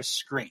body or to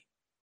scream.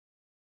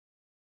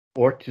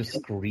 Or to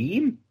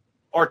scream?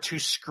 Or to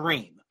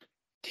scream.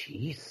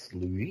 Jeez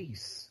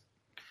Louise.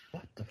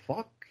 What the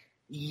fuck?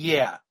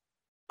 Yeah.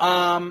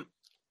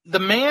 The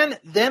man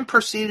then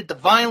proceeded to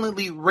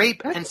violently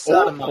rape and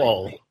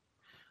sodomize me.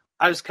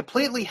 I was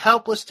completely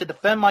helpless to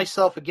defend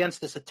myself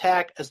against this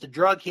attack as the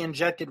drug he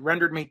injected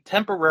rendered me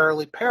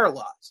temporarily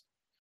paralyzed.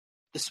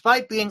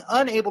 Despite being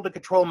unable to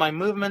control my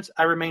movements,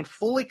 I remained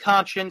fully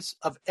conscious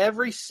of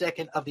every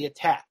second of the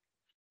attack.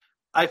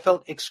 I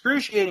felt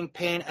excruciating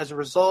pain as a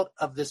result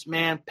of this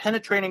man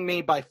penetrating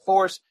me by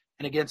force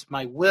and against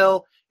my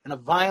will in a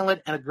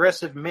violent and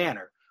aggressive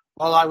manner,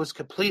 while I was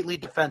completely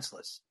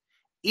defenseless.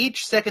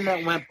 Each second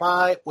that went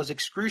by was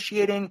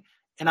excruciating,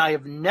 and I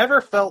have never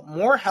felt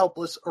more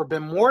helpless or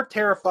been more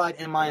terrified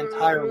in my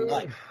entire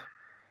life.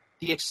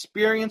 The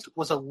experience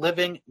was a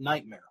living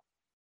nightmare.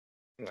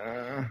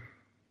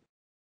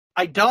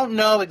 I don't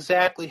know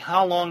exactly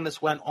how long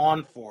this went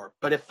on for,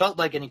 but it felt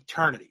like an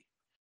eternity.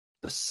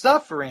 The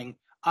suffering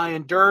I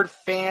endured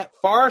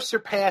far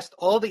surpassed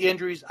all the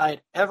injuries I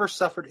had ever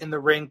suffered in the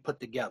ring put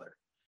together.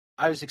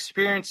 I was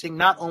experiencing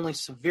not only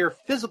severe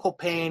physical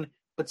pain,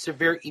 but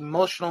severe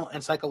emotional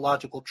and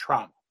psychological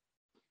trauma.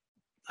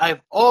 I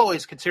have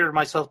always considered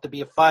myself to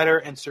be a fighter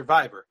and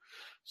survivor,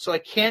 so I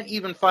can't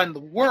even find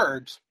the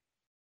words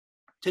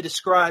to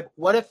describe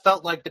what it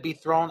felt like to be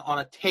thrown on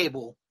a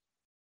table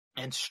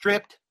and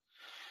stripped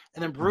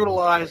and then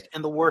brutalized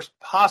in the worst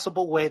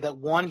possible way that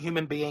one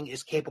human being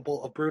is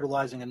capable of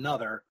brutalizing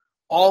another,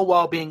 all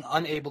while being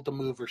unable to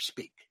move or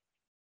speak.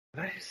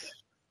 Nice.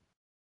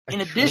 In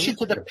addition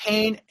to the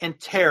pain and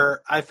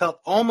terror, I felt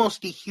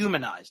almost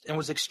dehumanized and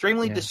was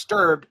extremely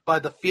disturbed by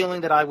the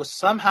feeling that I was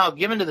somehow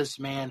given to this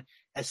man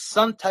as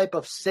some type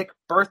of sick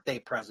birthday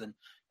present,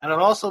 and it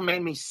also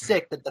made me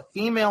sick that the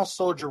female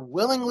soldier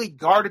willingly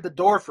guarded the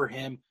door for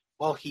him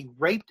while he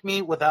raped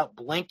me without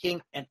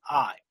blinking an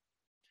eye.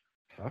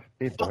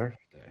 Happy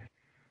birthday.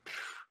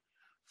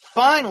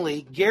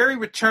 Finally, Gary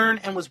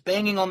returned and was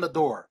banging on the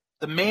door.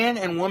 The man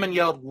and woman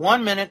yelled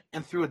 1 minute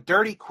and threw a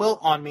dirty quilt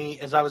on me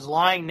as I was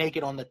lying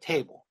naked on the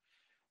table.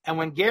 And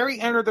when Gary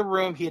entered the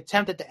room, he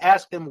attempted to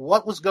ask them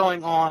what was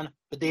going on,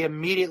 but they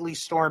immediately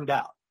stormed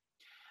out.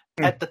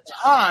 At the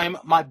time,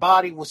 my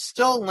body was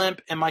still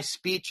limp and my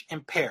speech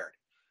impaired.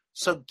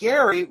 So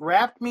Gary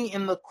wrapped me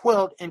in the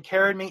quilt and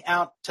carried me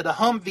out to the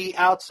Humvee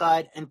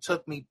outside and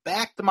took me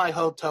back to my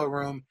hotel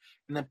room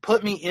and then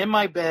put me in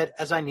my bed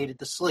as I needed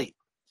to sleep.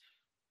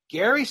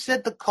 Gary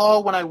said to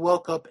call when I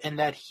woke up and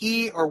that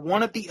he or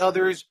one of the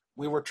others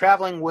we were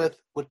traveling with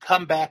would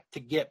come back to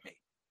get me.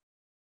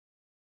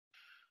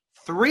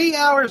 3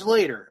 hours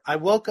later, I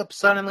woke up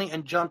suddenly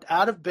and jumped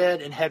out of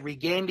bed and had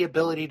regained the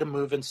ability to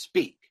move and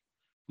speak.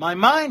 My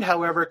mind,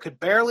 however, could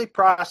barely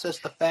process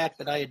the fact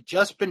that I had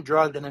just been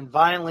drugged and then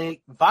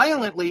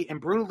violently and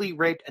brutally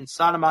raped and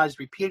sodomized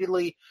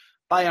repeatedly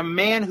by a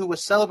man who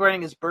was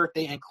celebrating his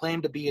birthday and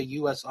claimed to be a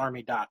U.S.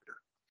 Army doctor.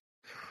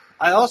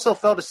 I also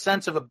felt a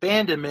sense of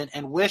abandonment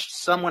and wished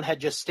someone had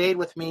just stayed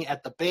with me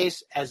at the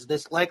base, as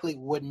this likely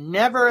would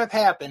never have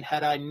happened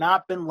had I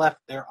not been left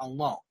there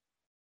alone.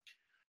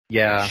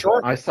 Yeah,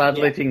 I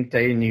sadly think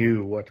they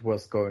knew what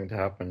was going to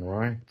happen,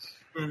 right?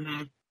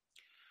 Mm-hmm.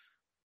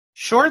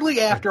 Shortly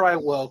after I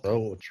woke,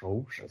 so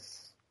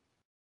atrocious.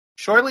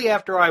 Shortly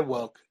after I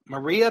woke,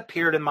 Maria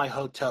appeared in my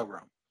hotel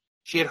room.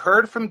 She had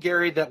heard from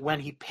Gary that when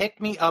he picked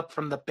me up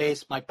from the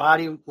base, my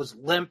body was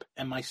limp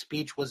and my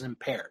speech was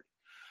impaired.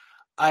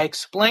 I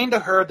explained to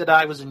her that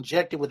I was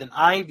injected with an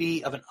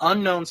IV of an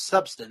unknown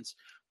substance,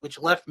 which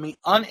left me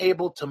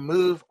unable to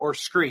move or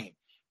scream,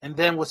 and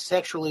then was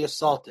sexually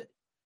assaulted.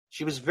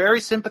 She was very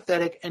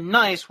sympathetic and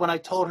nice when I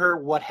told her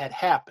what had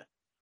happened.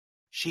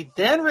 She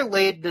then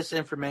relayed this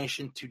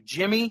information to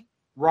Jimmy,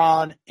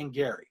 Ron, and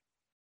Gary.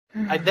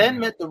 I then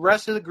met the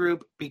rest of the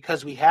group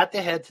because we had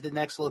to head to the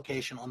next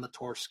location on the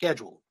tour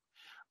schedule.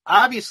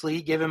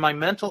 Obviously, given my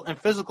mental and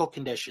physical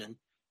condition,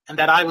 and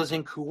that I was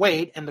in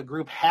Kuwait and the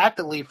group had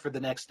to leave for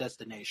the next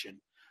destination,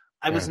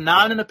 I was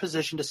not in a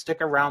position to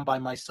stick around by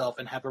myself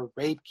and have a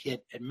rape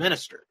kit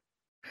administered.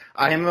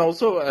 I am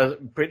also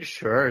pretty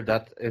sure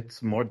that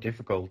it's more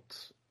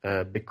difficult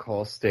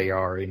because they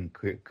are in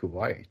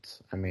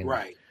Kuwait. I mean,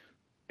 right.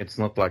 It's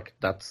not like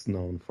that's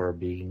known for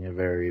being a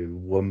very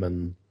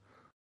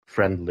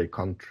woman-friendly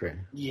country,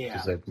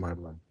 to save my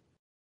life.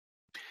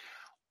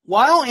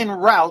 While en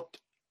route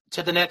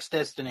to the next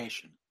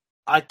destination,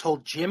 I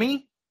told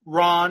Jimmy,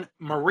 Ron,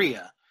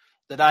 Maria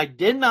that I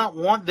did not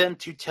want them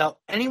to tell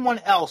anyone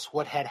else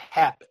what had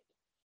happened.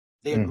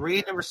 They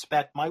agreed to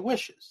respect my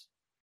wishes.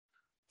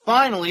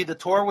 Finally, the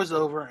tour was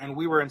over and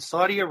we were in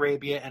Saudi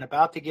Arabia and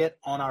about to get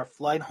on our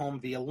flight home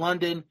via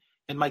London,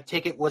 and my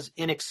ticket was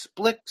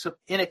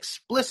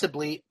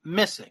inexplicably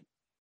missing.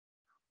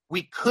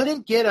 We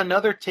couldn't get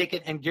another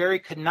ticket, and Gary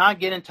could not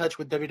get in touch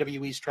with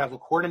WWE's travel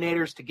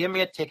coordinators to give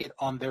me a ticket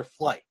on their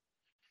flight.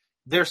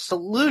 Their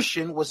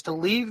solution was to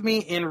leave me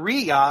in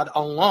Riyadh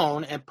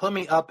alone and put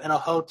me up in a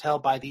hotel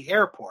by the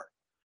airport.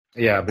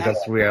 Yeah, because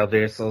Riyadh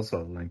is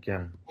also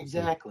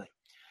Exactly.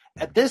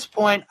 At this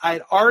point, I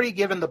had already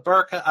given the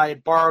burqa I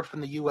had borrowed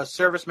from the U.S.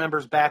 service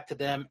members back to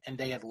them, and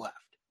they had left.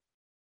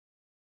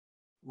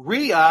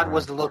 Riyadh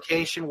was the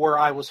location where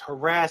I was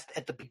harassed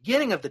at the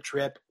beginning of the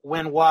trip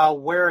while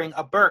wearing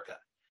a burqa,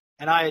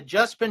 and I had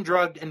just been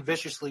drugged and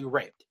viciously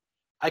raped.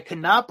 I could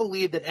not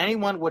believe that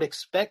anyone would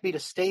expect me to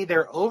stay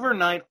there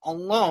overnight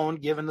alone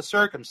given the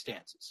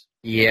circumstances.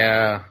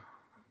 Yeah.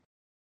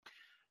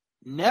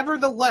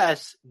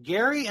 Nevertheless,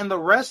 Gary and the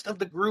rest of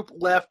the group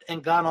left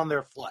and got on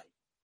their flight.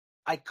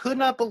 I could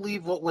not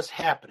believe what was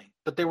happening,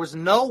 but there was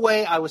no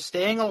way I was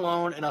staying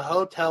alone in a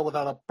hotel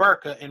without a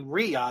burqa in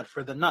Riyadh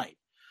for the night.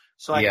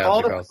 So I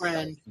called a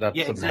friend. That's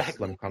a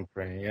Muslim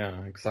country.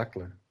 Yeah,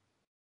 exactly.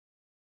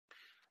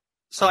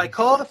 So I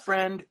called a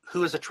friend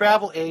who is a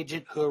travel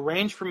agent who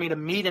arranged for me to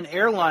meet an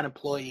airline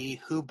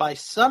employee who, by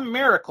some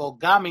miracle,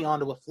 got me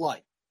onto a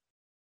flight.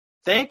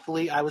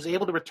 Thankfully, I was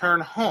able to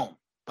return home,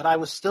 but I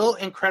was still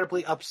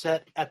incredibly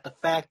upset at the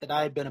fact that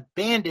I had been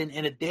abandoned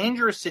in a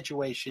dangerous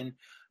situation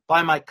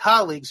by my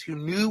colleagues who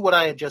knew what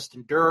I had just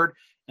endured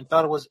and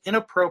thought it was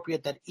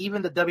inappropriate that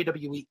even the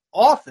WWE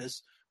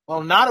office,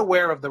 while not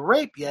aware of the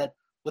rape yet,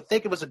 would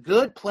think it was a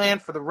good plan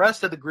for the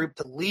rest of the group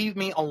to leave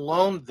me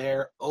alone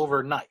there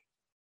overnight.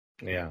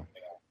 Yeah.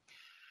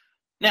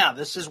 Now,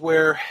 this is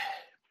where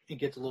it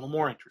gets a little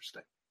more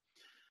interesting.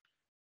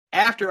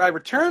 After I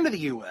returned to the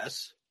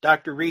U.S.,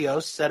 Dr.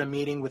 Rios set a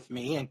meeting with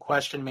me and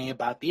questioned me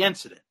about the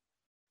incident.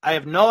 I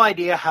have no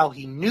idea how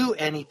he knew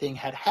anything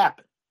had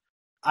happened.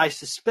 I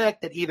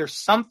suspect that either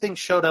something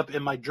showed up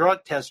in my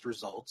drug test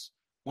results,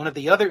 one of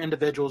the other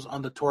individuals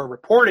on the tour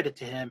reported it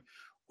to him,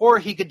 or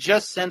he could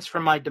just sense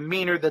from my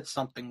demeanor that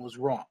something was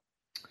wrong.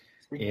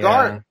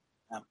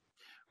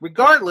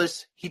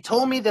 Regardless, he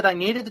told me that I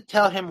needed to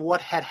tell him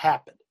what had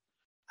happened.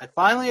 I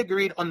finally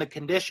agreed on the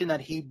condition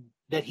that he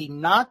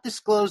not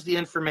disclose the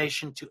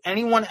information to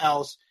anyone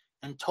else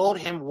and told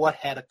him what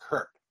had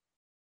occurred.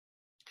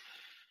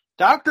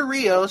 Dr.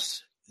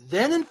 Rios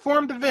then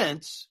informed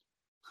Vince,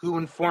 who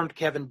informed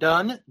Kevin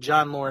Dunn,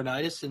 John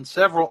Laurinaitis, and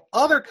several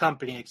other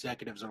company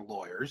executives or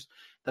lawyers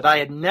that I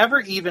had never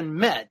even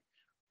met,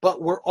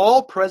 but were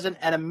all present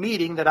at a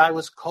meeting that I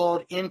was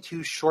called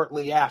into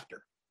shortly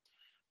after.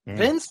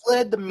 Vince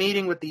led the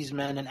meeting with these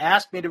men and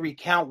asked me to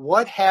recount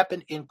what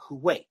happened in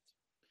Kuwait.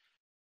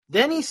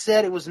 Then he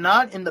said it was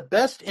not in the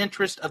best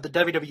interest of the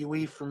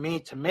WWE for me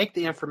to make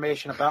the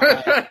information about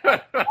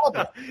my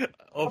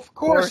Of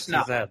course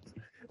not.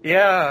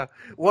 Yeah,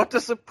 what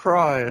a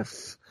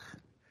surprise.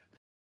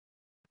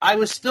 I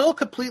was still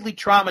completely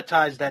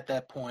traumatized at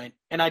that point,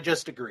 and I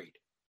just agreed.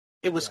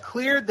 It was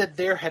clear that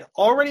there had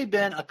already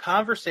been a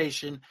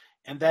conversation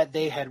and that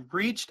they had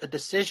reached a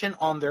decision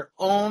on their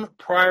own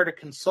prior to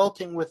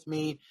consulting with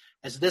me,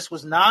 as this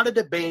was not a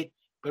debate,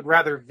 but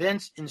rather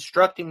Vince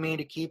instructing me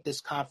to keep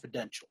this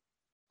confidential.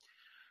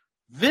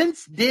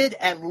 Vince did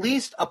at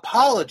least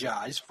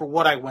apologize for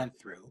what I went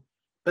through,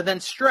 but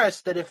then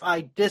stressed that if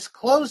I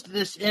disclosed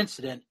this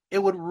incident,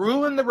 it would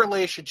ruin the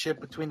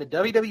relationship between the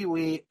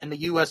WWE and the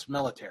U.S.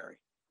 military.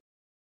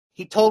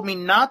 He told me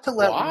not to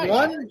let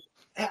one...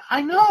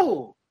 I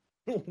know!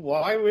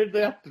 Why would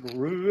that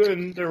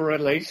ruin the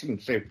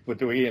relationship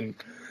between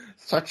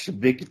such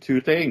big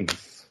two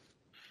things?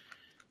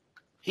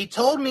 He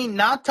told me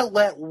not to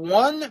let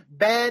one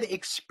bad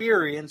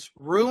experience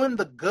ruin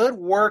the good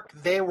work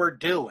they were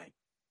doing.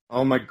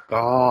 Oh my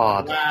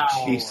God. Wow.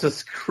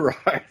 Jesus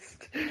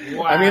Christ.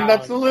 Wow. I mean,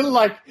 that's a little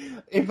like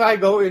if I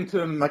go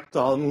into a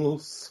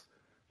McDonald's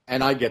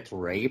and I get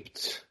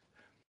raped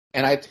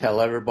and I tell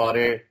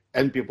everybody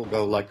and people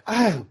go like,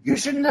 oh, you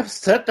shouldn't have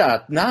said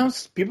that. Now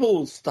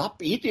people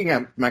stop eating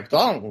at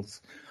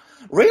McDonald's.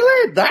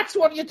 Really? That's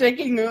what you're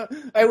taking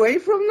away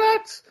from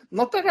that?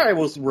 Not that I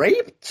was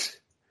raped?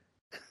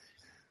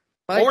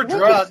 Like, Or what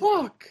drugged. the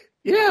fuck?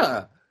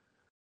 Yeah.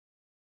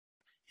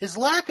 His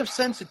lack of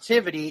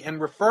sensitivity and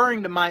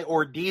referring to my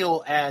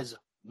ordeal as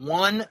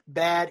one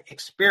bad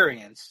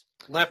experience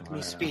left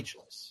me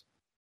speechless.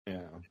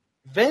 Yeah.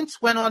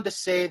 Vince went on to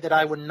say that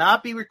I would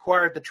not be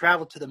required to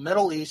travel to the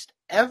Middle East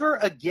ever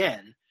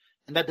again,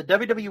 and that the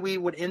WWE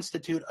would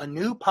institute a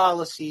new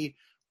policy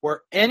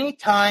where any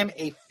time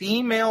a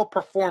female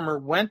performer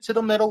went to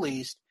the Middle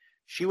East,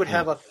 she would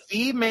have a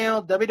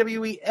female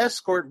WWE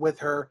escort with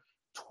her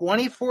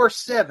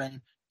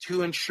 24/7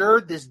 to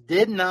ensure this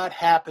did not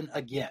happen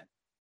again.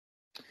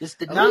 This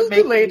did not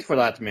make too late for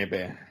that,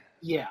 maybe.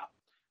 Yeah.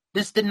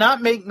 This did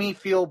not make me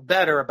feel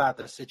better about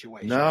the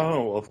situation.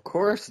 No, of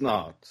course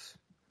not.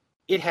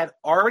 It had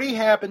already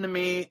happened to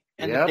me,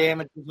 and the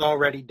damage was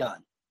already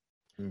done.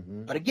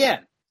 Mm-hmm. But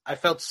again, I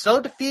felt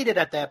so defeated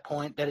at that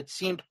point that it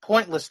seemed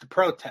pointless to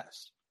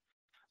protest.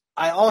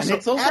 And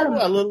it's also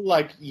a little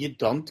like you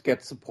don't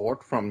get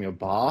support from your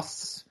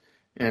boss,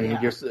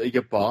 and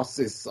your boss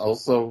is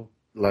also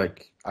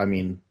like, I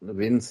mean,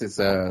 Vince is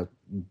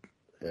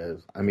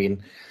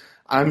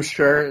I'm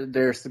sure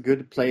there's a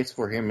good place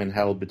for him in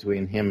hell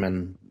between him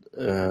and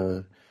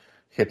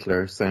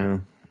Hitler.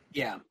 So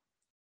yeah.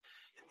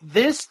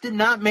 This did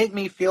not make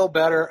me feel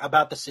better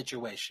about the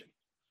situation.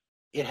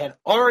 It had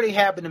already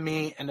happened to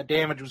me, and the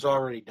damage was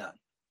already done.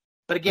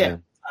 But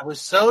again, I was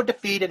so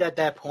defeated at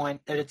that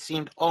point that it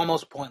seemed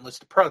almost pointless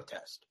to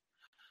protest.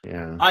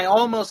 Yeah. I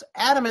almost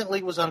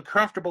adamantly was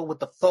uncomfortable with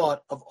the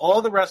thought of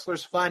all the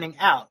wrestlers finding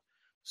out,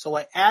 so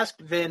I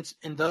asked Vince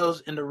and those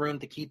in the room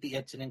to keep the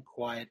incident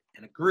quiet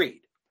and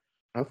agreed.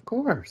 Of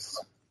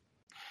course.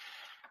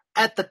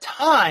 At the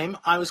time,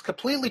 I was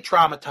completely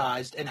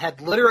traumatized and had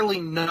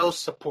literally no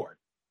support.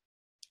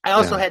 I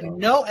also had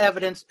no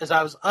evidence, as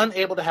I was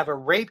unable to have a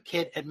rape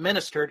kit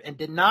administered and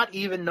did not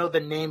even know the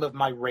name of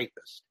my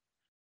rapist.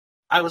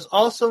 I was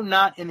also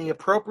not in the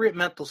appropriate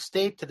mental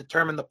state to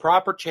determine the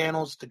proper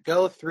channels to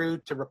go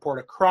through to report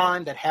a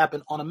crime that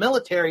happened on a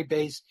military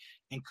base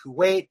in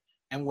Kuwait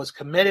and was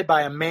committed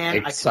by a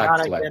man I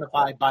cannot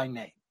identify by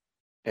name.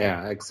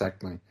 Yeah,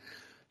 exactly.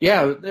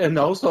 Yeah, and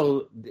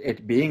also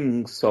it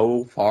being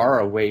so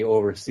far away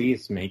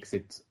overseas makes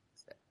it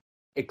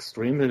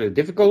extremely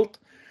difficult.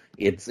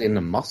 It's in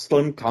a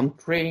Muslim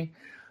country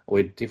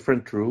with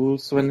different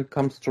rules when it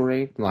comes to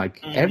rape.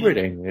 Like,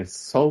 everything is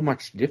so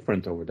much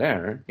different over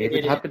there. If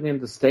it happened in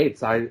the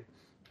States, I'm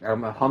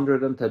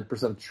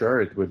 110%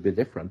 sure it would be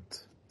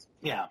different.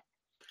 Yeah.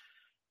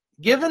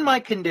 Given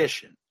my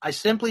condition, I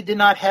simply did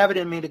not have it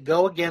in me to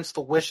go against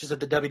the wishes of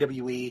the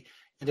WWE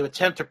and to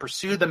attempt to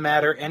pursue the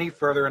matter any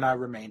further, and I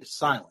remained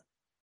silent.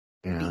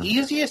 Yeah. The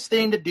easiest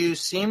thing to do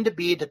seemed to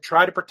be to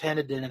try to pretend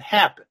it didn't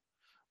happen,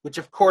 which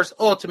of course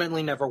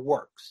ultimately never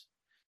works.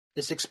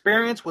 This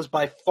experience was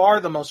by far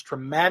the most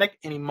traumatic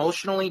and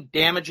emotionally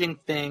damaging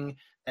thing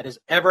that has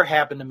ever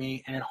happened to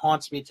me, and it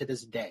haunts me to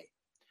this day.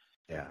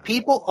 Yeah.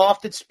 People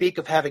often speak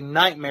of having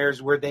nightmares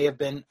where they have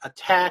been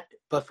attacked,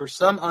 but for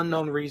some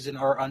unknown reason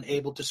are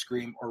unable to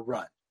scream or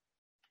run.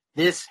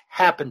 This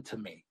happened to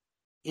me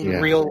in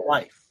real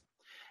life,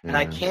 and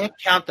I can't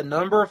count the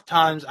number of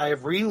times I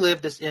have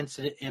relived this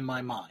incident in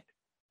my mind.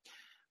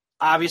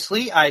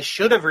 Obviously, I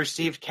should have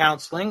received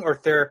counseling or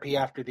therapy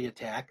after the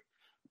attack,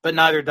 but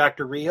neither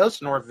Dr.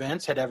 Rios nor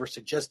Vince had ever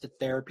suggested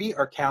therapy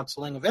or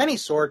counseling of any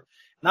sort,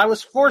 and I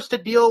was forced to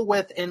deal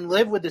with and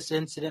live with this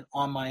incident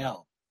on my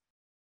own.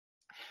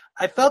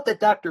 I felt that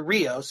Dr.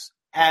 Rios,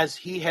 as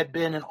he had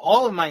been in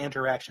all of my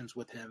interactions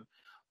with him,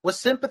 was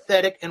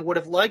sympathetic and would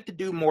have liked to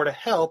do more to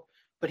help,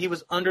 but he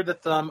was under the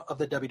thumb of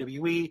the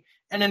WWE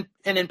and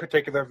in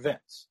particular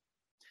Vince.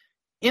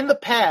 In the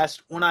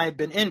past, when I had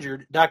been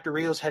injured, Dr.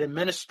 Rios had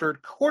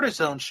administered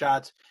cortisone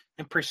shots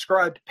and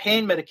prescribed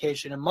pain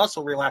medication and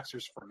muscle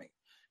relaxers for me.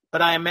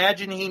 But I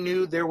imagine he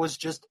knew there was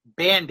just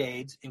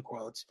Band-Aids, in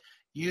quotes,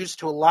 used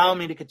to allow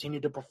me to continue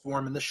to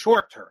perform in the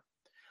short term.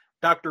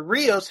 Dr.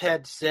 Rios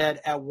had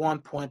said at one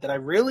point that I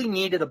really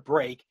needed a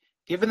break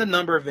given the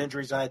number of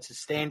injuries I had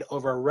sustained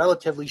over a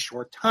relatively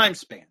short time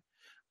span,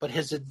 but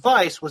his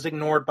advice was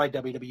ignored by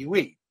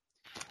WWE.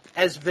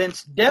 As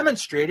Vince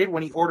demonstrated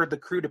when he ordered the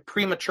crew to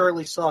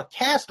prematurely saw a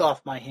cast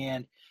off my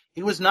hand,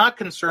 he was not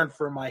concerned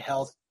for my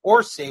health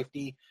or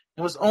safety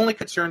and was only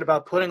concerned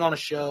about putting on a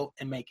show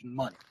and making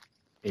money.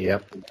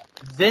 Yep.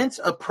 Vince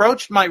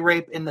approached my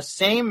rape in the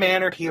same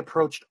manner he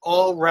approached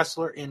all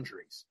wrestler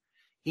injuries.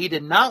 He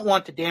did not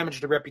want to damage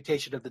the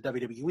reputation of the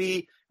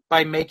WWE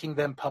by making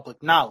them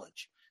public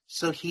knowledge,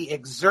 so he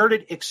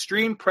exerted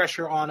extreme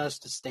pressure on us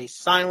to stay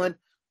silent,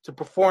 to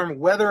perform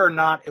whether or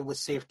not it was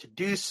safe to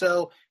do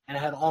so, and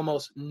had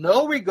almost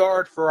no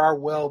regard for our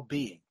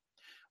well-being.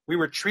 We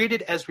were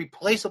treated as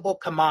replaceable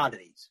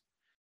commodities.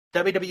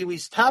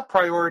 WWE's top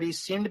priorities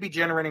seemed to be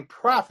generating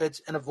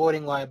profits and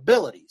avoiding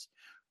liabilities,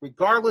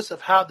 regardless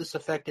of how this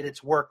affected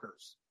its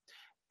workers.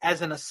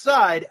 As an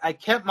aside, I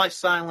kept my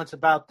silence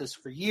about this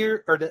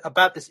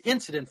about this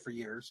incident for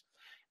years,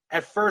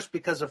 at first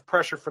because of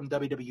pressure from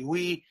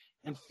WWE,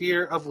 and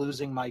fear of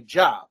losing my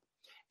job.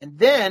 And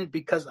then,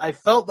 because I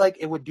felt like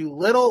it would do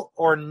little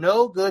or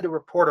no good to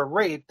report a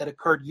rape that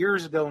occurred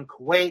years ago in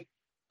Kuwait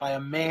by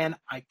a man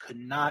I could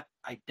not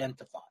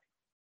identify.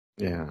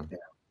 Yeah.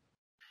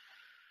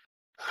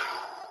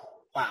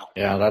 Wow.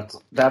 Yeah,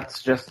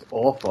 that's just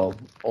awful.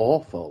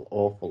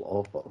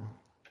 Awful.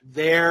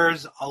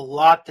 There's a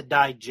lot to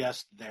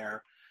digest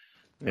there.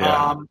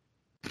 Yeah.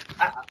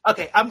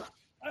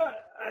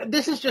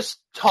 This is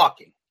just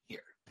talking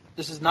here.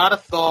 This is not a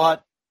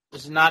thought.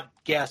 This is not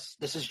guess.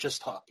 This is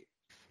just talking.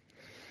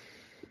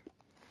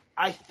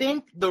 I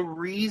think the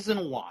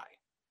reason why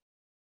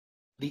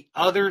the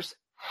others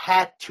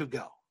had to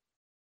go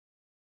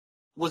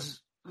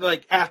was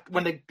like after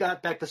when they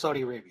got back to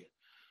Saudi Arabia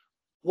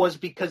was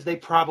because they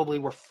probably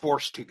were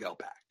forced to go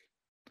back.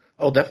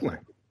 Oh, definitely.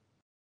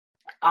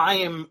 I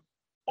am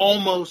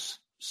almost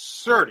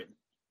certain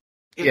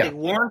if they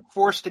weren't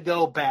forced to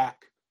go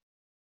back,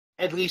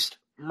 at least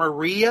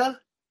Maria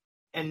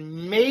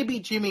and maybe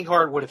Jimmy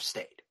Hart would have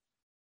stayed.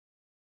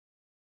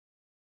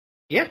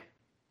 Yeah.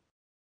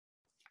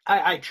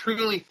 I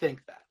truly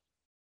think that.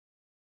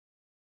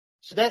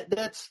 So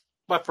that's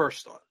my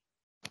first thought.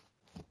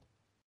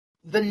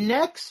 The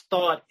next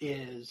thought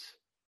is,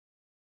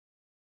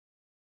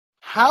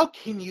 how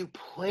can you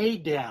play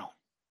down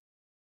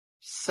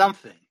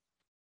something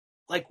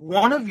like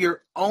one of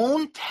your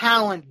own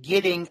talent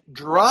getting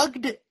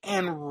drugged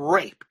and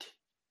raped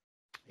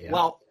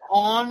while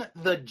on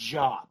the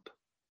job?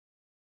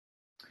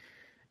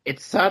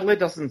 It sadly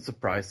doesn't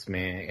surprise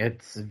me.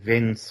 It's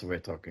Vince we're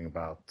talking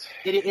about.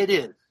 It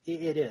is.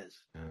 Yeah.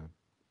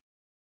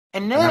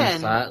 And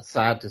then, I'm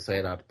sad to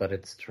say that, but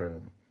it's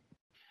true.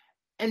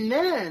 And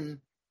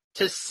then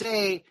to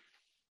say,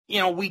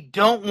 we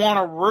don't want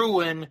to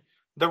ruin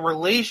the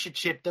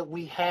relationship that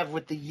we have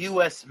with the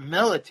U.S.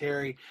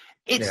 military.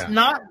 It's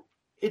not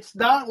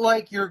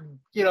like you're,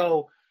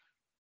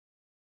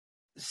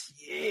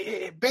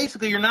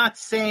 basically you're not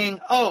saying,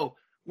 oh,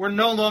 we're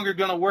no longer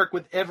going to work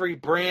with every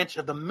branch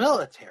of the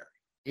military.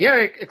 Yeah,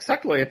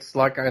 exactly. It's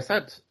like I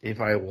said,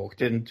 if I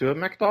walked into a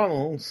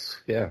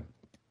McDonald's,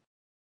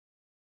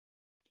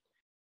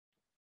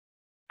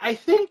 I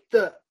think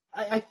the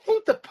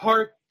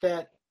part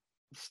that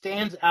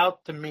stands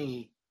out to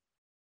me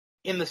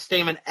in the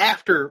statement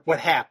after what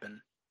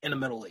happened in the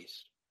Middle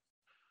East,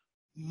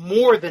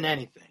 more than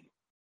anything,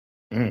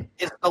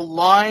 is the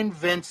line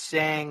Vince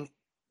saying,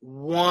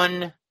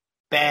 one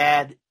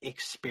bad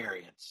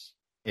experience.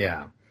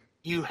 Yeah.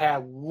 You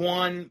have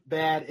one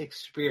bad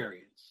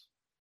experience.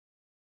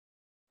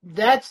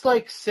 That's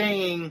like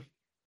saying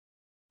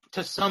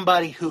to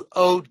somebody who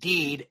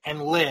OD'd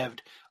and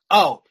lived,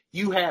 oh,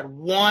 you had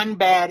one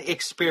bad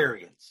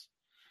experience.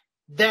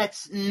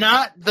 That's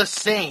not the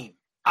same.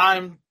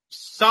 I'm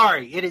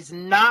sorry. It is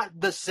not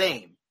the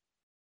same.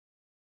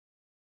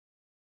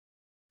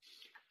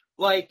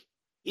 Like,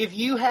 if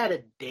you had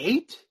a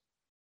date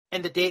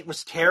and the date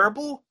was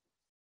terrible,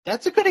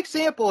 that's a good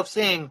example of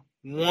saying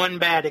one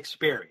bad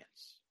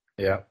experience.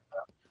 Yeah.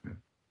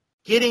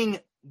 Getting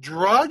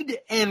drugged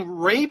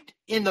and raped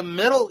in the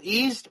Middle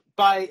East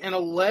by an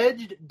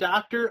alleged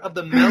doctor of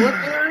the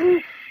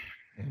military?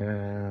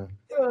 Yeah.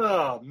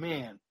 Oh,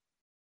 man.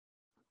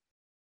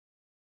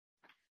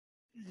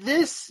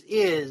 This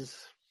is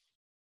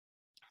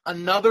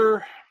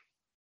another...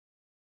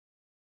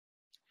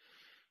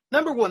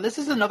 Number one, this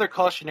is another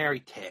cautionary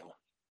tale.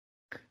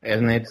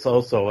 And it's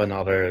also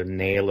another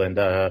nail in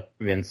the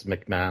Vince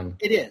McMahon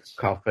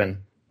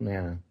coffin.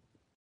 Yeah.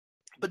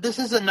 But this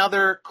is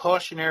another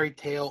cautionary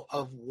tale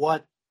of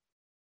what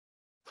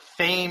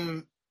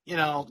fame,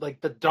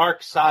 like the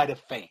dark side of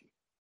fame,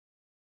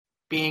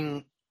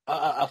 being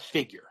a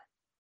figure,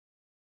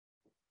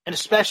 and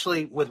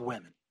especially with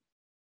women.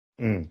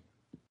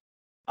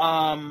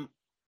 I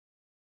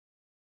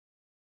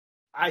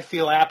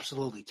feel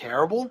absolutely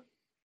terrible.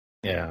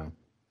 Yeah.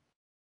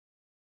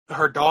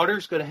 Her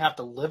daughter's going to have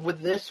to live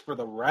with this for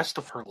the rest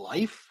of her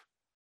life.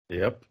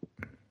 Yep.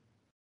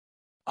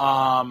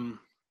 I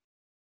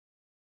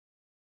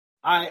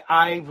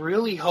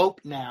really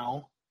hope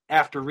now,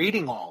 after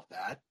reading all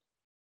of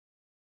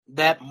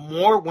that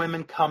more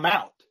women come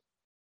out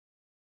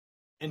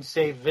and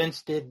say,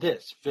 Vince did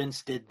this,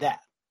 Vince did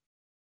that.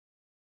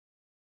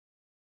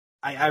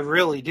 I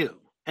really do.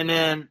 And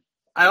then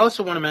I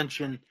also want to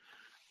mention,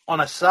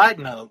 on a side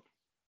note,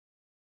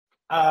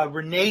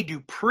 Rene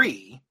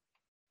Dupree,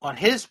 on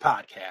his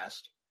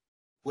podcast,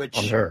 which...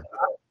 On her?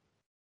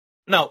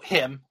 No,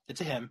 him.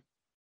 It's a him.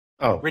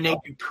 Oh. Rene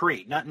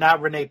Dupree,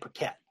 not Rene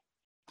Paquette.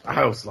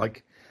 I was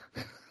like...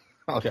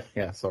 Okay,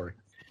 yeah, sorry.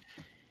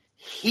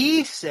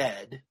 He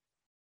said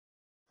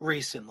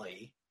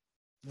recently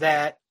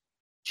that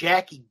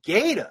Jackie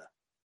Gata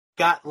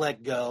got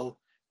let go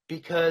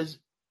because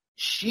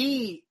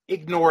she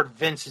ignored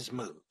Vince's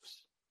moves.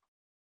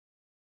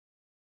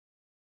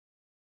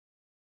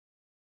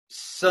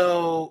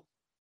 So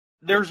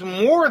there's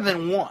more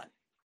than one.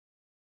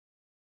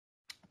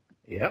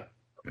 Yep.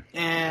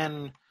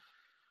 And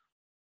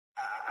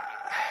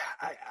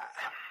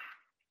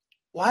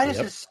why does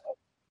this?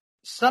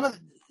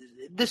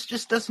 this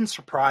just doesn't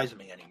surprise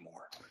me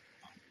anymore.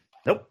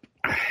 Nope.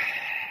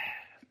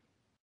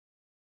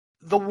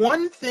 The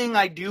one thing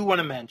I do want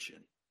to mention,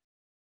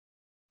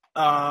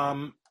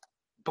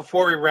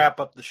 before we wrap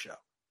up the show,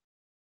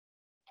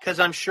 because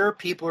I'm sure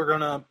people are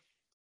going to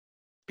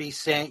be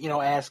saying,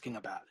 asking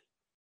about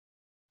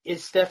it,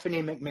 is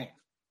Stephanie McMahon.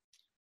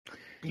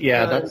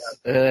 Yeah, that's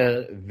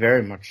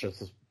very much a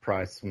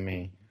surprise for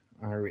me.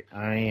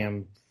 I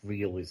am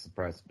really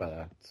surprised by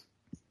that.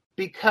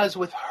 Because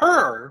with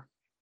her,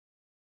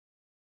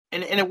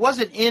 and it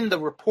wasn't in the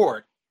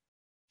report,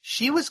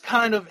 she was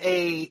kind of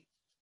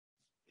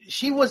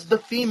she was the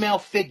female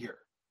figure.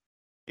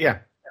 Yeah.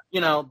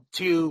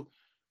 To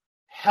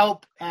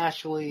help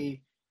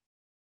Ashley,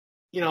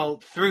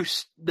 through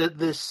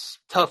this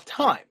tough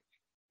time.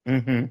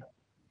 Mm-hmm.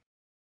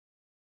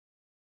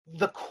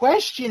 The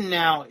question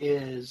now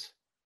is,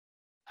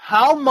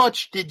 how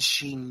much did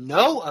she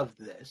know of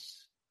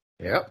this?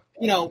 Yep.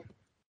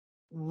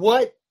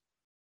 What,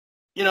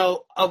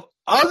 of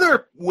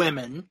other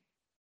women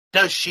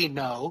does she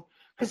know?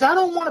 Because I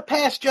don't want to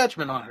pass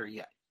judgment on her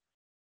yet.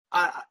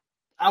 I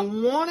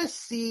want to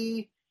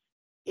see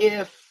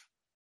if,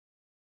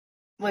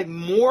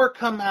 more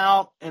come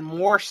out and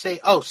more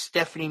say, oh,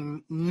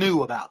 Stephanie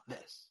knew about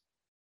this.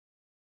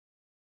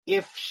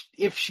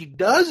 If she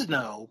does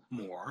know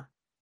more,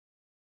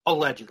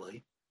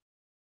 allegedly,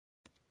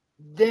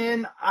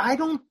 then I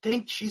don't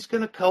think she's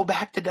going to go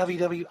back to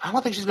WWE. I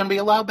don't think she's going to be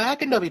allowed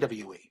back in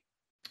WWE.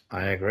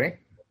 I agree.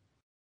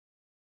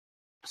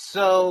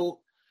 So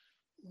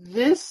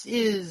this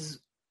is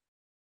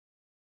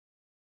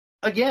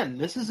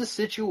a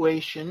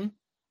situation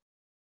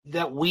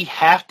that we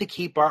have to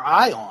keep our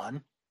eye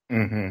on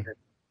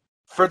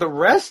for the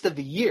rest of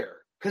the year,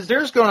 because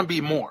there's going to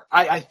be more.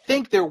 I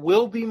think there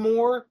will be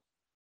more.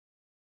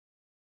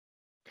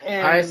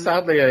 And I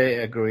sadly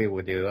agree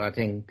with you. I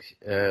think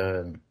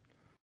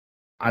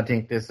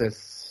this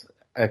is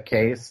a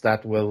case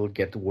that will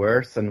get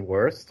worse and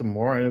worse the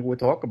more we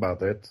talk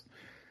about it.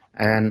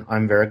 And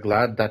I'm very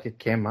glad that it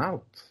came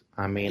out.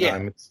 I mean,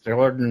 I'm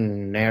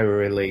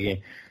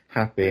extraordinarily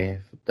happy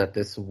that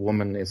this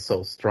woman is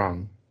so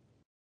strong.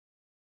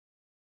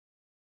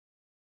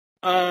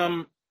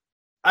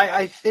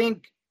 I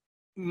think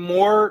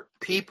more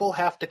people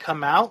have to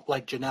come out,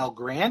 like Janelle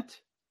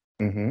Grant.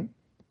 Mm-hmm.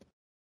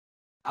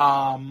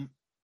 I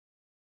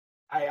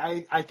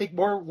think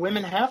more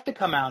women have to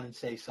come out and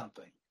say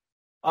something.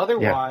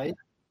 Otherwise,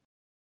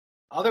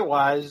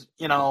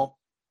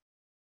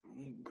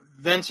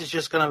 Vince is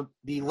just going to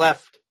be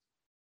left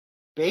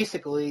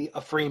basically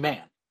a free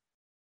man.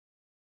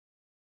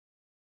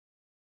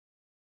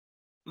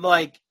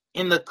 Like,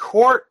 in the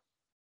court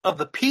of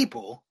the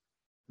people,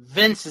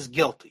 Vince is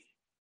guilty.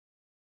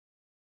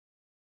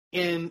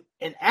 In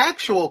an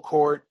actual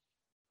court,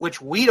 which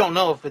we don't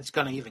know if it's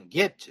going to even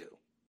get to,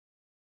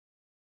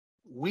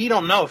 we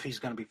don't know if he's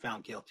going to be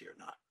found guilty or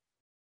not.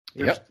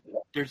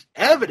 There's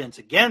evidence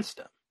against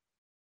him,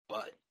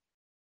 but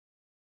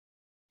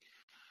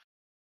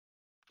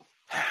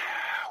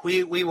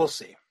we will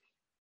see.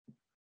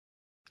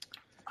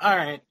 All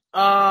right.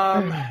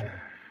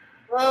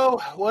 Bro,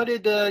 what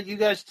did you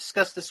guys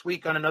discuss this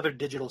week on Another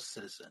Digital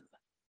Citizen?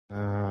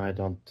 I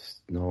don't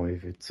know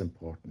if it's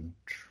important,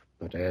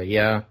 but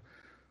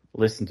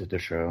listen to the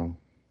show.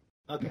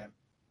 Okay.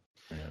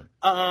 Yeah.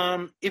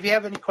 If you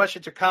have any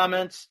questions or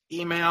comments,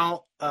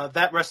 email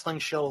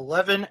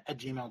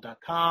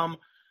thatwrestlingshow11@gmail.com.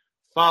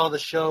 Follow the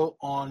show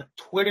on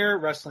Twitter,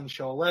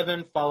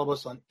 WrestlingShow11. Follow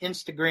us on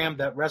Instagram,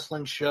 That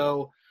Wrestling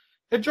Show.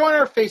 And join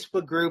our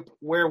Facebook group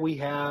where we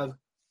have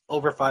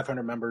over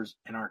 500 members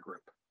in our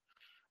group.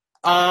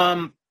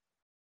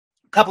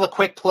 Couple of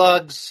quick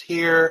plugs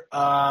here.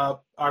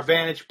 Our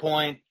Vantage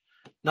Point,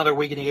 another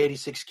week in the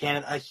 86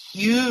 canon, a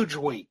huge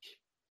week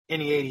in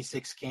the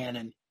 86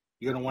 canon.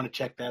 You're going to want to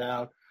check that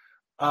out.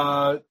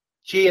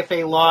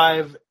 GFA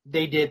Live,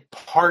 they did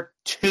part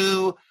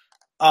 2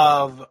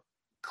 of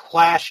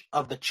Clash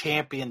of the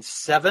Champions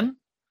 7.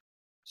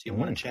 So you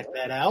want to check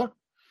that out.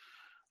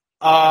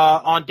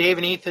 On Dave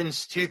and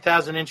Ethan's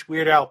 2000-inch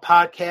Weird Al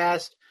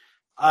podcast,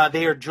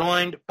 they are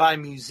joined by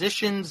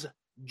musicians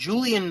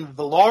Julian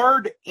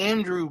Villard,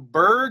 Andrew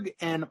Berg,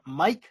 and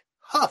Mike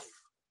Huff.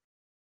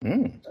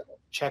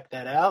 Check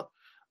that out.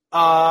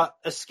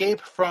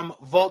 Escape from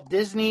Walt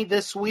Disney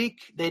this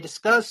week. They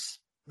discuss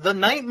The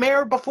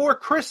Nightmare Before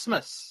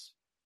Christmas.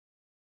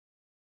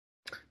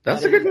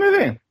 That's a good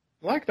movie. I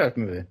like that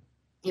movie.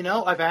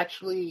 I've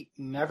actually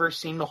never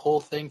seen the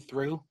whole thing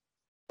through.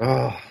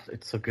 Oh,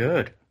 it's so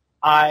good.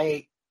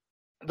 The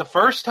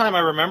first time I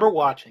remember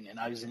watching it,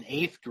 I was in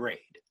 8th grade.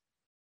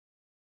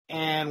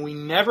 And we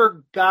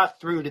never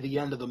got through to the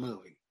end of the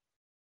movie.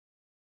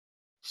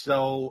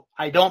 So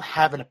I don't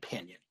have an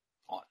opinion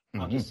on it.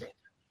 I'll just say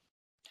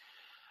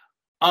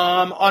that.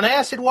 On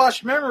Acid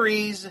Wash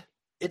Memories,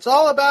 it's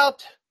all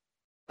about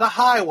the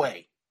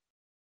highway.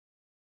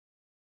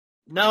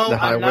 No, The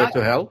Highway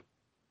to Hell?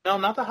 No,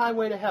 not the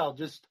Highway to Hell,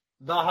 just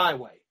the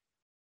highway.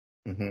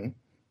 Mm-hmm.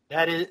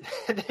 That is,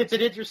 it's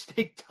an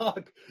interesting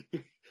talk.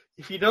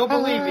 If you don't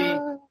believe me,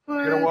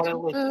 you're gonna want to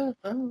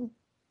listen.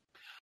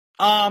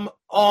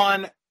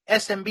 On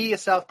SMB, a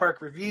South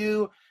Park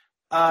review,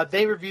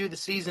 they review the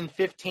season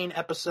 15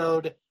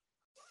 episode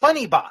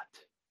Funny Bot.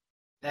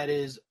 That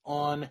is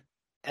on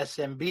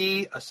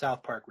SMB, a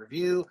South Park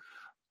review.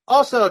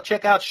 Also,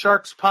 check out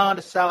Sharks Pond,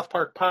 a South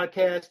Park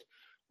podcast,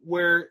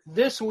 where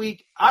this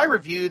week I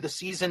review the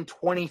season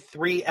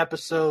 23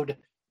 episode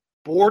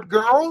Board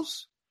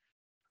Girls.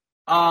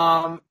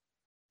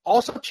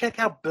 Also, check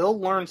out Bill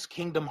Learns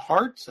Kingdom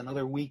Hearts,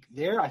 another week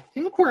there. I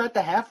think we're at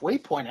the halfway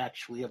point,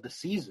 actually, of the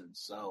season,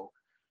 so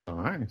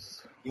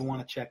nice. You want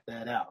to check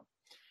that out.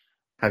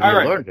 Have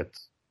you learned it?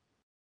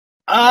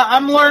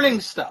 I'm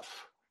learning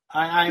stuff.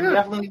 I'm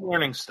definitely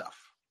learning stuff.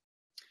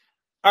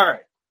 All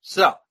right,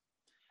 so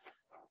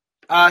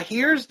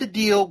here's the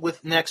deal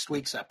with next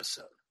week's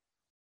episode.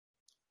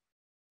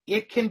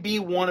 It can be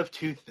one of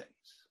two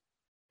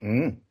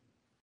things.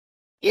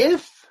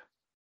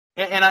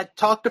 And I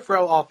talked to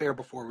Fro off air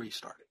before we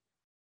started.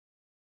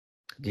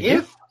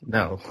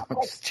 No, I'm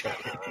just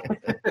joking.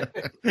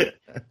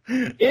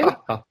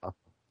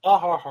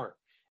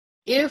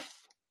 If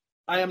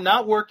I am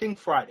not working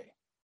Friday,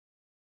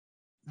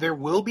 there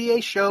will be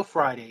a show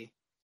Friday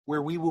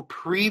where we will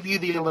preview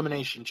the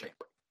Elimination Chamber.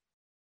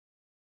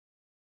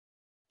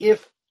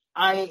 If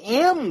I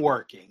am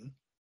working,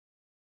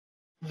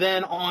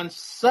 then on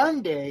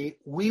Sunday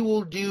we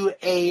will do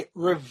a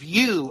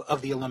review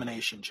of the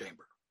Elimination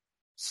Chamber.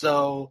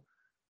 So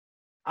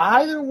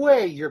either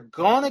way, you're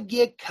going to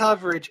get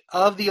coverage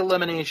of the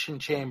Elimination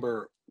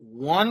Chamber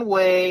one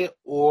way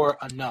or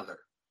another.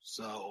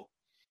 So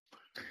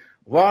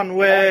one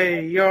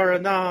way or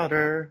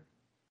another.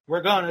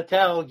 We're going to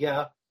tell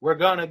you. We're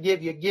going to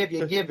give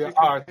you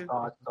our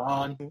thoughts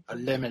on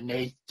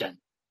Elimination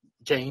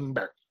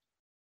Chamber.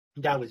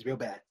 That was real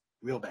bad.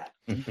 Real bad.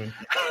 Mm-hmm.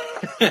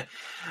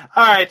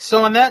 All right.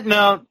 So on that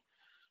note,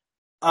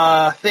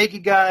 thank you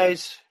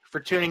guys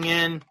for tuning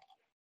in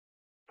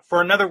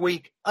for another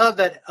week of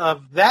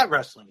that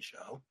wrestling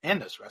show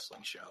and this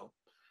wrestling show.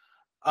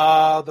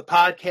 The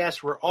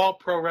podcast where all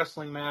pro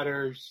wrestling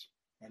matters.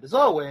 And as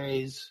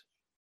always,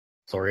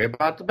 sorry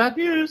about the bad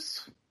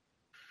news.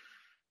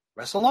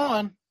 Wrestle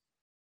on.